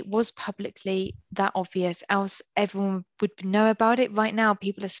don't think it was publicly that obvious, else everyone would know about it. Right now,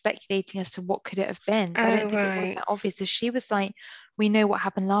 people are speculating as to what could it have been. So I Oh, don't think it was right. that obvious. So she was like, we know what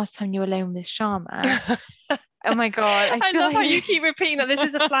happened last time you were alone with Sharma. Oh my God, I I feel love how like you keep repeating that. This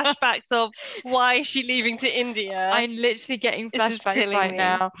is a flashbacks of why is she leaving to India. I'm literally getting This is flashbacks killing right me.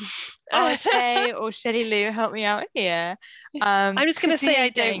 now. RJ or Shelley Lou, help me out here. I'm just gonna Chrissy say I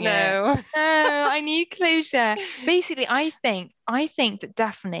ain't don't getting it. know. No, I need closure. Basically, I think that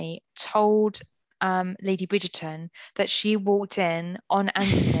Daphne told Lady Bridgerton that she walked in on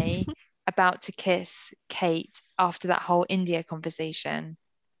Anthony about to kiss Kate after that whole India conversation.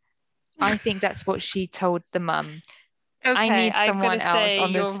 I think that's what she told the mum. I Okay, need I'm someone gonna else say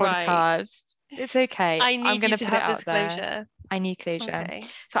on this you're right. podcast. It's okay. I I'm need going you to to put it have out this there. closure. I need closure. Okay.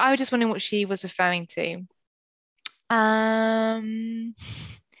 So I was just wondering what she was referring to. Um,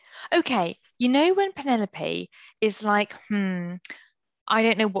 okay. You know when Penelope is like, I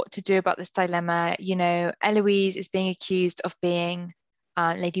don't know what to do about this dilemma. Eloise is being accused of being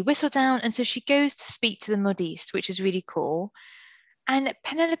Lady Whistledown. And so she goes to speak to the modiste, which is really cool. And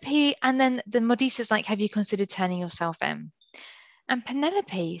Penelope, and then the modiste is like, have you considered turning yourself in? And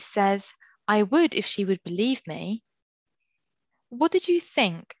Penelope says, I would if she would believe me. What did you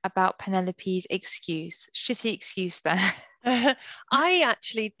think about Penelope's excuse? Shitty excuse there. I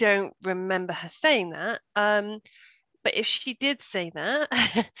actually don't remember her saying that. But if she did say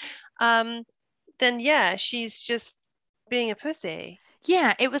that, um, then yeah, she's just being a pussy.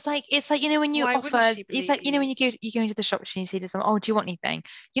 Yeah, it was like it's like when you Why wouldn't offer, she it's believe like when you? you go into the shop and you say to someone, "Oh, do you want anything?"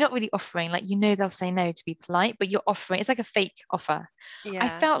 You're not really offering, like they'll say no to be polite, but you're offering. It's like a fake offer. I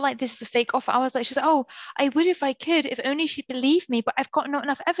Yeah. felt like this is a fake offer. I was like, she's like, "Oh, I would if I could, if only she'd believe me, but I've got not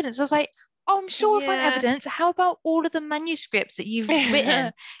enough evidence." I was like, "Oh, I'm sure we'll find Yeah. evidence. How about all of the manuscripts that you've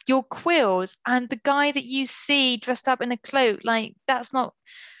written, your quills, and the guy that you see dressed up in a cloak? Like that's not."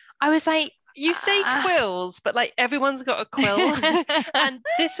 I was like, You say quills, but like everyone's got a quill. And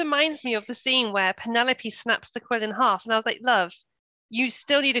this reminds me of the scene where Penelope snaps the quill in half. And I was like, love, you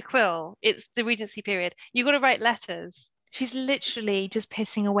still need a quill. It's the Regency period. You got to write letters. She's literally just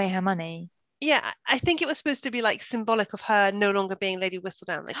pissing away her money. Yeah, I think it was supposed to be like symbolic of her no longer being Lady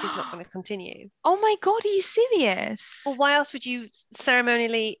Whistledown, like she's not going to continue. Oh my God, are you serious? Well, why else would you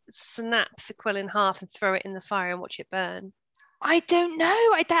ceremonially snap the quill in half and throw it in the fire and watch it burn? I don't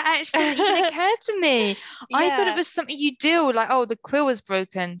know. That actually didn't even occur to me. I thought it Yeah, was something you do, like, oh, the quill was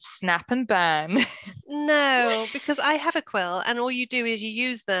broken, snap and burn. no, because I have a quill and all you do is you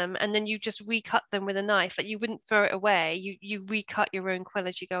use them and then you just recut them with a knife. Like you wouldn't throw it away. You recut your own quill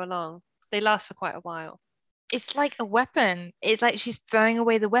as you go along. They last for quite a while. It's like a weapon. It's like she's throwing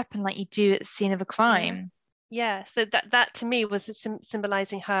away the weapon like you do at the scene of a Yeah. crime. Yeah, so that to me was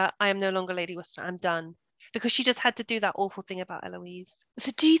symbolizing her, I am no longer Lady Worcester, I'm done. Because she just had to do that awful thing about Eloise.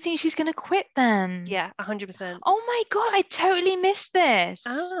 So do you think she's going to quit then? Yeah, 100%. Oh my God, I totally missed this.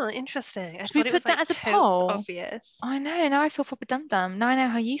 Oh, interesting. I Should we thought it was put that like as a totes poll? obvious. I know, now I feel proper dum-dum. Now I know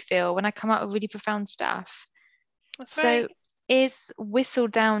how you feel when I come out with really profound stuff. That's So right. is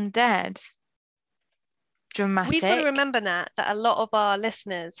Whistledown dead? We've got to Dramatic. remember, Nat, that a lot of our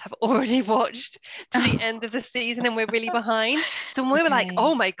listeners have already watched to the end of the season and we're really behind. So when we were like, Okay.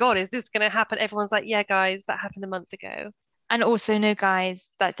 oh my God, is this going to happen? Everyone's like, yeah, guys, that happened a month ago. And also, no, guys,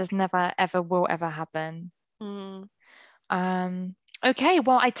 that does never, ever, will ever happen. Mm, Okay,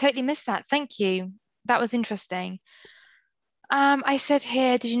 well, I totally missed that. Thank you. That was interesting. I said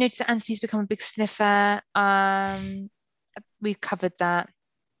here, did you notice that Anthony's become a big sniffer? We've covered that.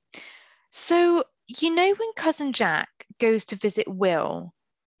 So, when cousin Jack goes to visit Will,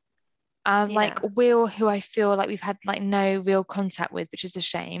 like yeah. Will, who I feel like we've had like no real contact with, which is a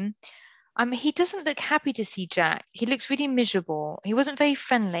shame. He doesn't look happy to see Jack. He looks really miserable. He wasn't very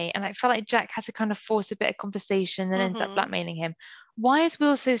friendly, and I felt like Jack had to kind of force a bit of conversation and ends up Hmm. blackmailing him. Why is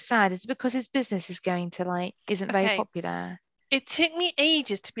Will so sad? Is it because his business is going to isn't very Okay. popular? It took me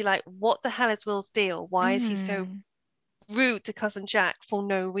ages to be like, what the hell is Will's deal? Why is he so Mm, rude to cousin Jack for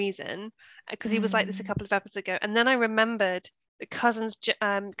no reason? Because he was like this a mm. couple of episodes ago. And then I remembered that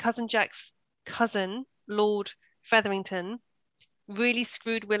cousin Jack's cousin, Lord Featherington, really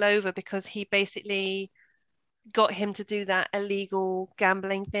screwed Will over because he basically got him to do that illegal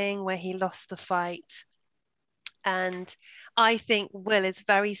gambling thing where he lost the fight. And I think Will is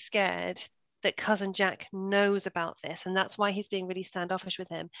very scared that cousin Jack knows about this, and that's why he's being really standoffish with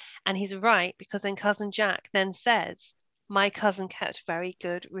him. And he's right, because then cousin Jack then says, my cousin kept very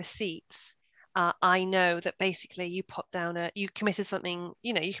good receipts. I know that basically you committed something,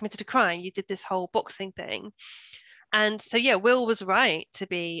 you committed a crime, you did this whole boxing thing. And so, yeah, Will was right to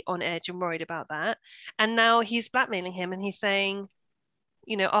be on edge and worried about that. And now he's blackmailing him and he's saying,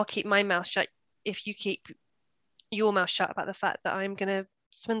 I'll keep my mouth shut if you keep your mouth shut about the fact that I'm going to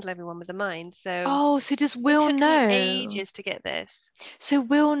swindle everyone with the mine. So Oh, so does it Will took me know? ages to get this. So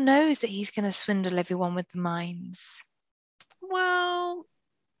Will knows that he's going to swindle everyone with the mines. Well,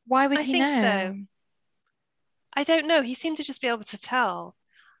 Why would I he think so. know? I don't know. He seemed to just be able to tell.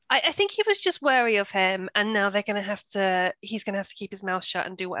 I think he was just wary of him, and now he's going to have to keep his mouth shut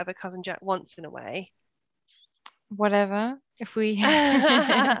and do whatever Cousin Jack wants in a way. Whatever. If we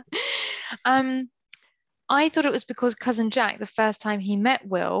um I thought it was because cousin Jack, the first time he met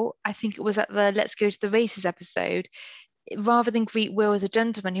Will, I think it was at the Let's Go to the Races episode, rather than greet Will as a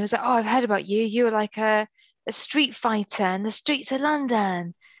gentleman, he was like, "Oh, I've heard about you. You're like a street fighter in the streets of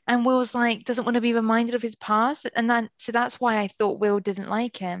London." And Will's like, doesn't want to be reminded of his past. And so that's why I thought Will didn't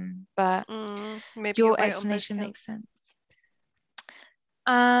like him. But Maybe you're your right on both explanation makes counts. sense.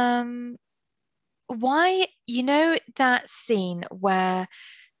 Um, why, that scene where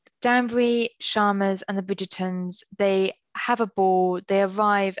Danbury, Sharma's, and the Bridgertons, they have a ball, they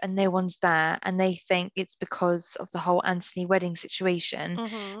arrive and no one's there, and they think it's because of the whole Anthony wedding situation.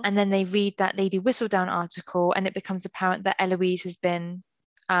 Mm-hmm. And then they read that Lady Whistledown article, and it becomes apparent that Eloise has been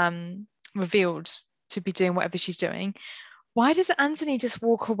revealed to be doing whatever she's doing. Why does Anthony just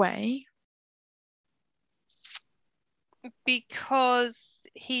walk away? Because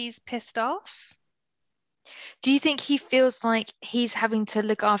he's pissed off. Do you think he feels like he's having to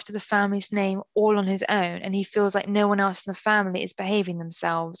look after the family's name all on his own, and he feels like no one else in the family is behaving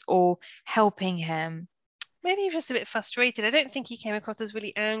themselves or helping him? Maybe he's just a bit frustrated. I don't think he came across as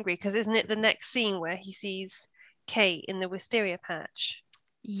really angry because isn't it the next scene where he sees Kate in the wisteria patch?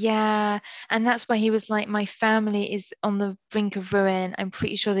 Yeah, and that's why he was like, my family is on the brink of ruin. I'm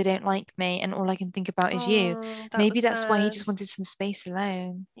pretty sure they don't like me, and all I can think about is you. Oh, that was Maybe that's why he sad. just wanted some space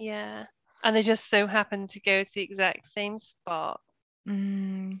alone. Yeah. And they just so happened to go to the exact same spot.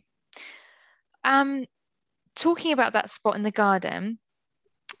 Mm. Um, Talking about that spot in the garden,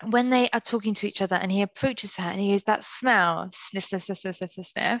 when they are talking to each other and he approaches her and he goes, that smell, sniff, sniff, sniff, sniff, sniff, sniff,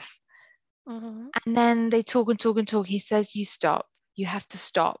 sniff. Hmm. And then they talk and talk and talk. He says, you stop. You have to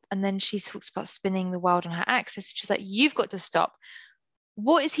stop. And then she talks about spinning the world on her axis. She's like, you've got to stop.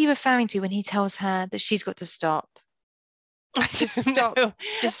 What is he referring to when he tells her that she's got to stop? I Just don't stop. know.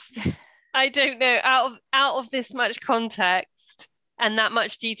 Just I don't know. Out of this much context and that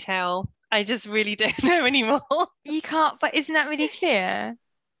much detail, I just really don't know anymore. you can't. But isn't that really clear?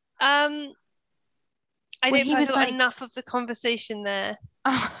 Um, I When don't he feel I was got like, enough of the conversation there.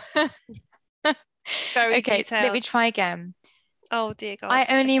 oh. Very Okay, let me detailed. try again. Oh dear God. I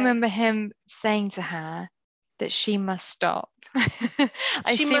only Okay. remember him saying to her that she must stop.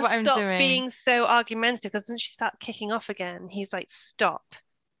 I She see what must I'm stop doing. being so argumentative because then she start kicking off again. He's like, stop.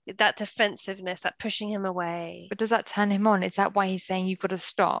 That defensiveness, that pushing him away. But does that turn him on? Is that why he's saying you've got to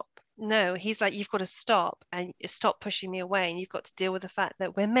stop? No, he's like, you've got to stop and stop pushing me away, and you've got to deal with the fact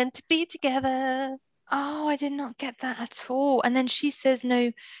that we're meant to be together. Oh, I did not get that at all. And then she says,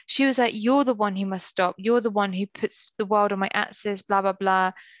 no, she was like, you're the one who must stop. You're the one who puts the world on my axis, blah, blah,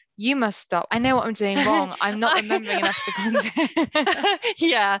 blah. You must stop. I know what I'm doing wrong. I'm not remembering enough of the content.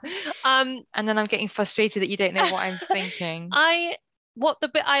 Yeah. Um, And then I'm getting frustrated that you don't know what I'm thinking. I what the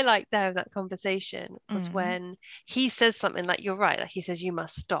bit I liked there in that conversation was Mm, when he says something like, "You're right," like he says, "You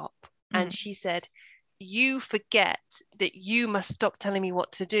must stop," and mm, she said, "You forget that you must stop telling me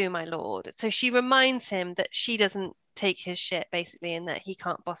what to do, my lord." So she reminds him that she doesn't take his shit basically, and that he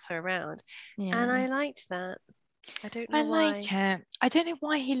can't boss her around. And yeah. I liked that. I don't I know like why. her. I don't know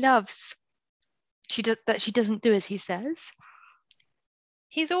why he loves that she doesn't do as he says.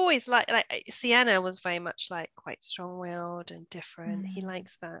 He's always like Sienna was very much like quite strong-willed and different. He Mm.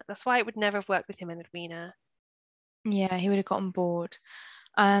 likes that. That's why it would never have worked with him and Edwina. Yeah, he would have gotten bored.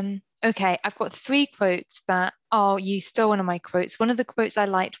 Okay, I've got three quotes that, oh, you stole one of my quotes. One of the quotes I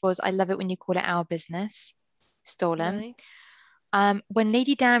liked was, I love it when you call it our business. Stolen. Nice. When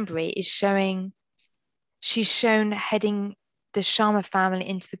Lady Danbury is showing, she's shown heading the Sharma family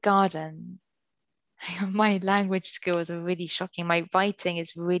into the garden. My language skills are really shocking. My writing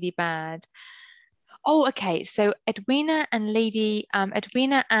is really bad. Oh, okay. So Edwina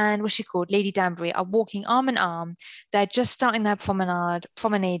and what's she called? Lady Danbury are walking arm in arm. They're just starting their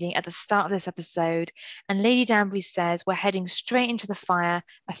promenading at the start of this episode. And Lady Danbury says, we're heading straight into the fire,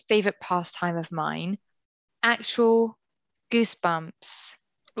 a favorite pastime of mine. Actual goosebumps.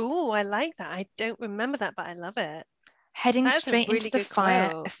 Ooh, I like that. I don't remember that, but I love it. Heading That is a straight into really the good fire,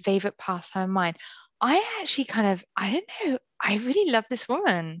 a quote. favorite pastime of mine. I actually I don't know, I really love this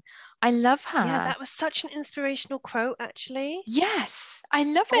woman. I love Yeah, her. that was such an inspirational quote, actually. Yes, I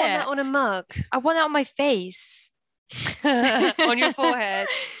love I want that it. on a mug I want that on my face. on your forehead.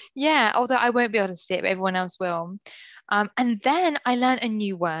 Yeah, although I won't be able to see it, but everyone else will. And then I learned a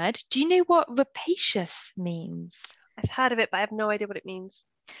new word. Do you know what rapacious means? I've heard of it, but I have no idea what it means.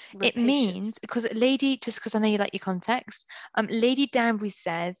 It Rapacious. means because just because I know you like your context, Lady Danbury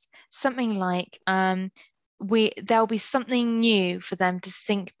says something like, there'll be something new for them to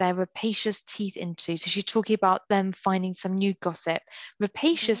sink their rapacious teeth into. So she's talking about them finding some new gossip. Mhm.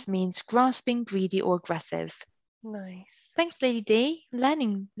 Rapacious means grasping, greedy, or aggressive. Nice. Thanks, Lady D.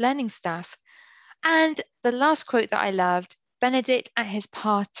 Learning stuff. And the last quote that I loved, Benedict at his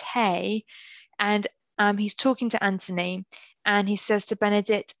party, and he's talking to Anthony, and he says to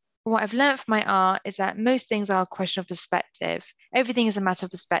Benedict, what I've learned from my art is that most things are a question of perspective. Everything is a matter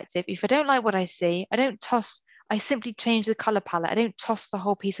of perspective. If I don't like what I see, I simply change the color palette. I don't toss the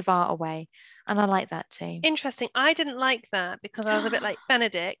whole piece of art away. And I like that too. Interesting. I didn't like that because I was a bit like,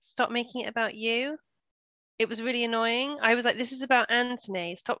 Benedict, stop making it about you. it was really annoying. I was like, this is about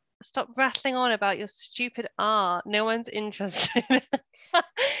Anthony. Stop rattling on about your stupid art. No one's interested.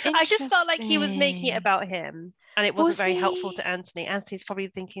 I just felt like he was making it Interesting. about him, and it wasn't Was very helpful he? to Anthony. Anthony's probably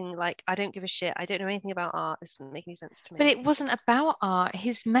thinking like, I don't give a shit. I don't know anything about art. This doesn't make any sense to But me. it wasn't about art.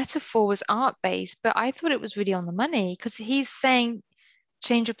 His metaphor was art based, but I thought it was really on the money because he's saying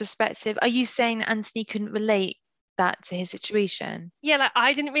change your perspective. Are you saying Anthony couldn't relate that to his situation? Yeah, like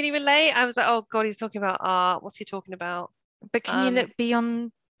I didn't really relate. I was like, oh God, he's talking about art. What's he talking about? But can you Um, look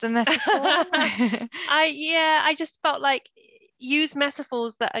beyond the metaphor? I just felt like use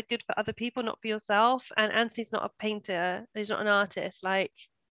metaphors that are good for other people, not for yourself. And Anthony's not a painter, he's not an artist. Like,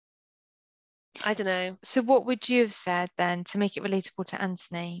 I don't know. So what would you have said then to make it relatable to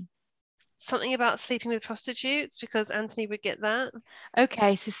Anthony? Something about sleeping with prostitutes because Anthony would get that.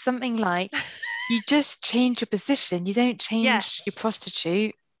 Okay, so something like you just change your position. You don't change Yes. your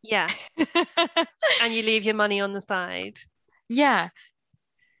prostitute. Yeah. And you leave your money on the side. Yeah.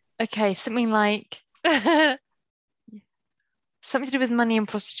 Okay, something like something to do with money and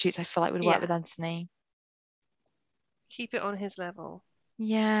prostitutes, I feel like would work Yeah. with Anthony. Keep it on his level.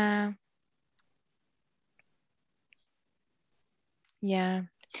 Yeah. Yeah.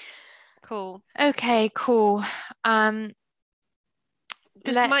 Cool. Okay, cool. Um,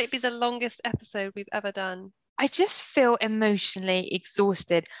 This might be the let's longest episode we've ever done. I just feel emotionally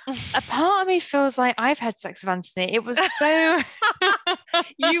exhausted. A part of me feels like I've had sex with Anthony. It was so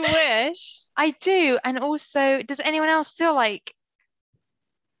You wish. I do. And also, does anyone else feel like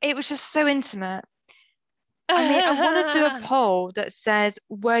it was just so intimate? I mean, I want to do a poll that says,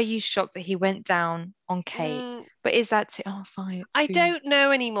 were you shocked that he went down on Kate? Mm, But is that too, oh, fine, it's I too, don't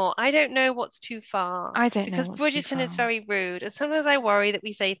know anymore. I don't know what's too far I don't know because what's too Bridgerton is far. very rude. And sometimes I worry that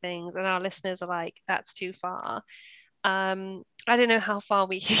we say things and our listeners are like, that's too far. I don't know how far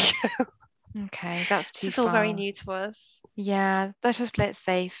we can go. Okay, that's This too is all very far. new to us. Yeah, let's just play it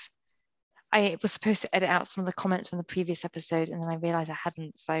safe. I was supposed to edit out some of the comments from the previous episode and then I realized I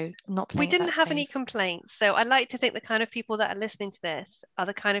hadn't, so I'm not We playing it didn't that have any safe. complaints. So I like to think the kind of people that are listening to this are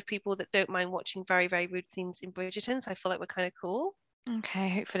the kind of people that don't mind watching very, very rude scenes in Bridgerton. So I feel like we're kind of cool. Okay,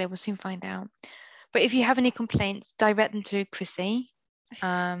 hopefully we'll soon find out. But if you have any complaints, direct them to Chrissy.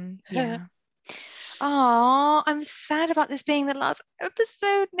 Yeah. Oh, I'm sad about this being the last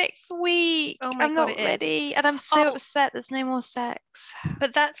episode next week. Oh my I'm God, not it is. ready, and I'm so Oh, upset there's no more sex.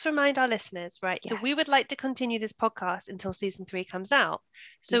 but that's remind our listeners, right? So we would Yes. like to continue this podcast until season 3 comes out.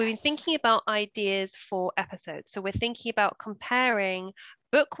 So we've been Yes. thinking about ideas for episodes. So we're thinking about comparing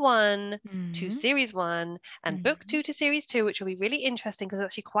book 1 to Mm, series 1 and book mm. 2 to series 2, which will be really interesting because there's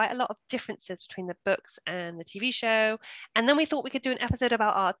actually quite a lot of differences between the books and the TV show. And then we thought we could do an episode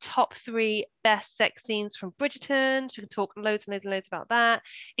about our top 3 best sex scenes from Bridgerton. So we can talk loads and loads and loads about that.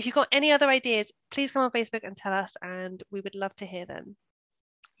 If you've got any other ideas, please come on Facebook and tell us, and we would love to hear them.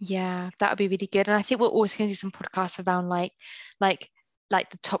 Yeah, that would be really good. And I think we're also going to do some podcasts around like like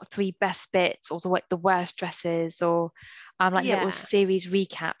the top 3 best bits or the worst dresses or like little Yeah, series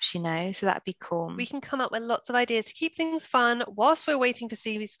recaps, So that'd be cool. we can come up with lots of ideas to keep things fun whilst we're waiting for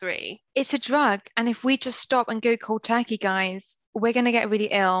series 3. It's a drug, and if we just stop and go cold turkey, guys, we're gonna get really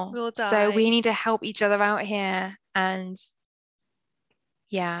ill. We'll So we die. need to help each other out here and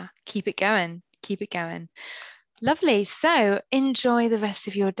yeah, keep it going. Keep it going. Lovely. So enjoy the rest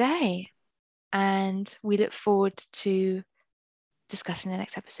of your day. And we look forward to discussing the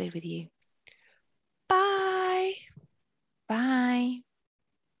next episode with you. Bye. Bye.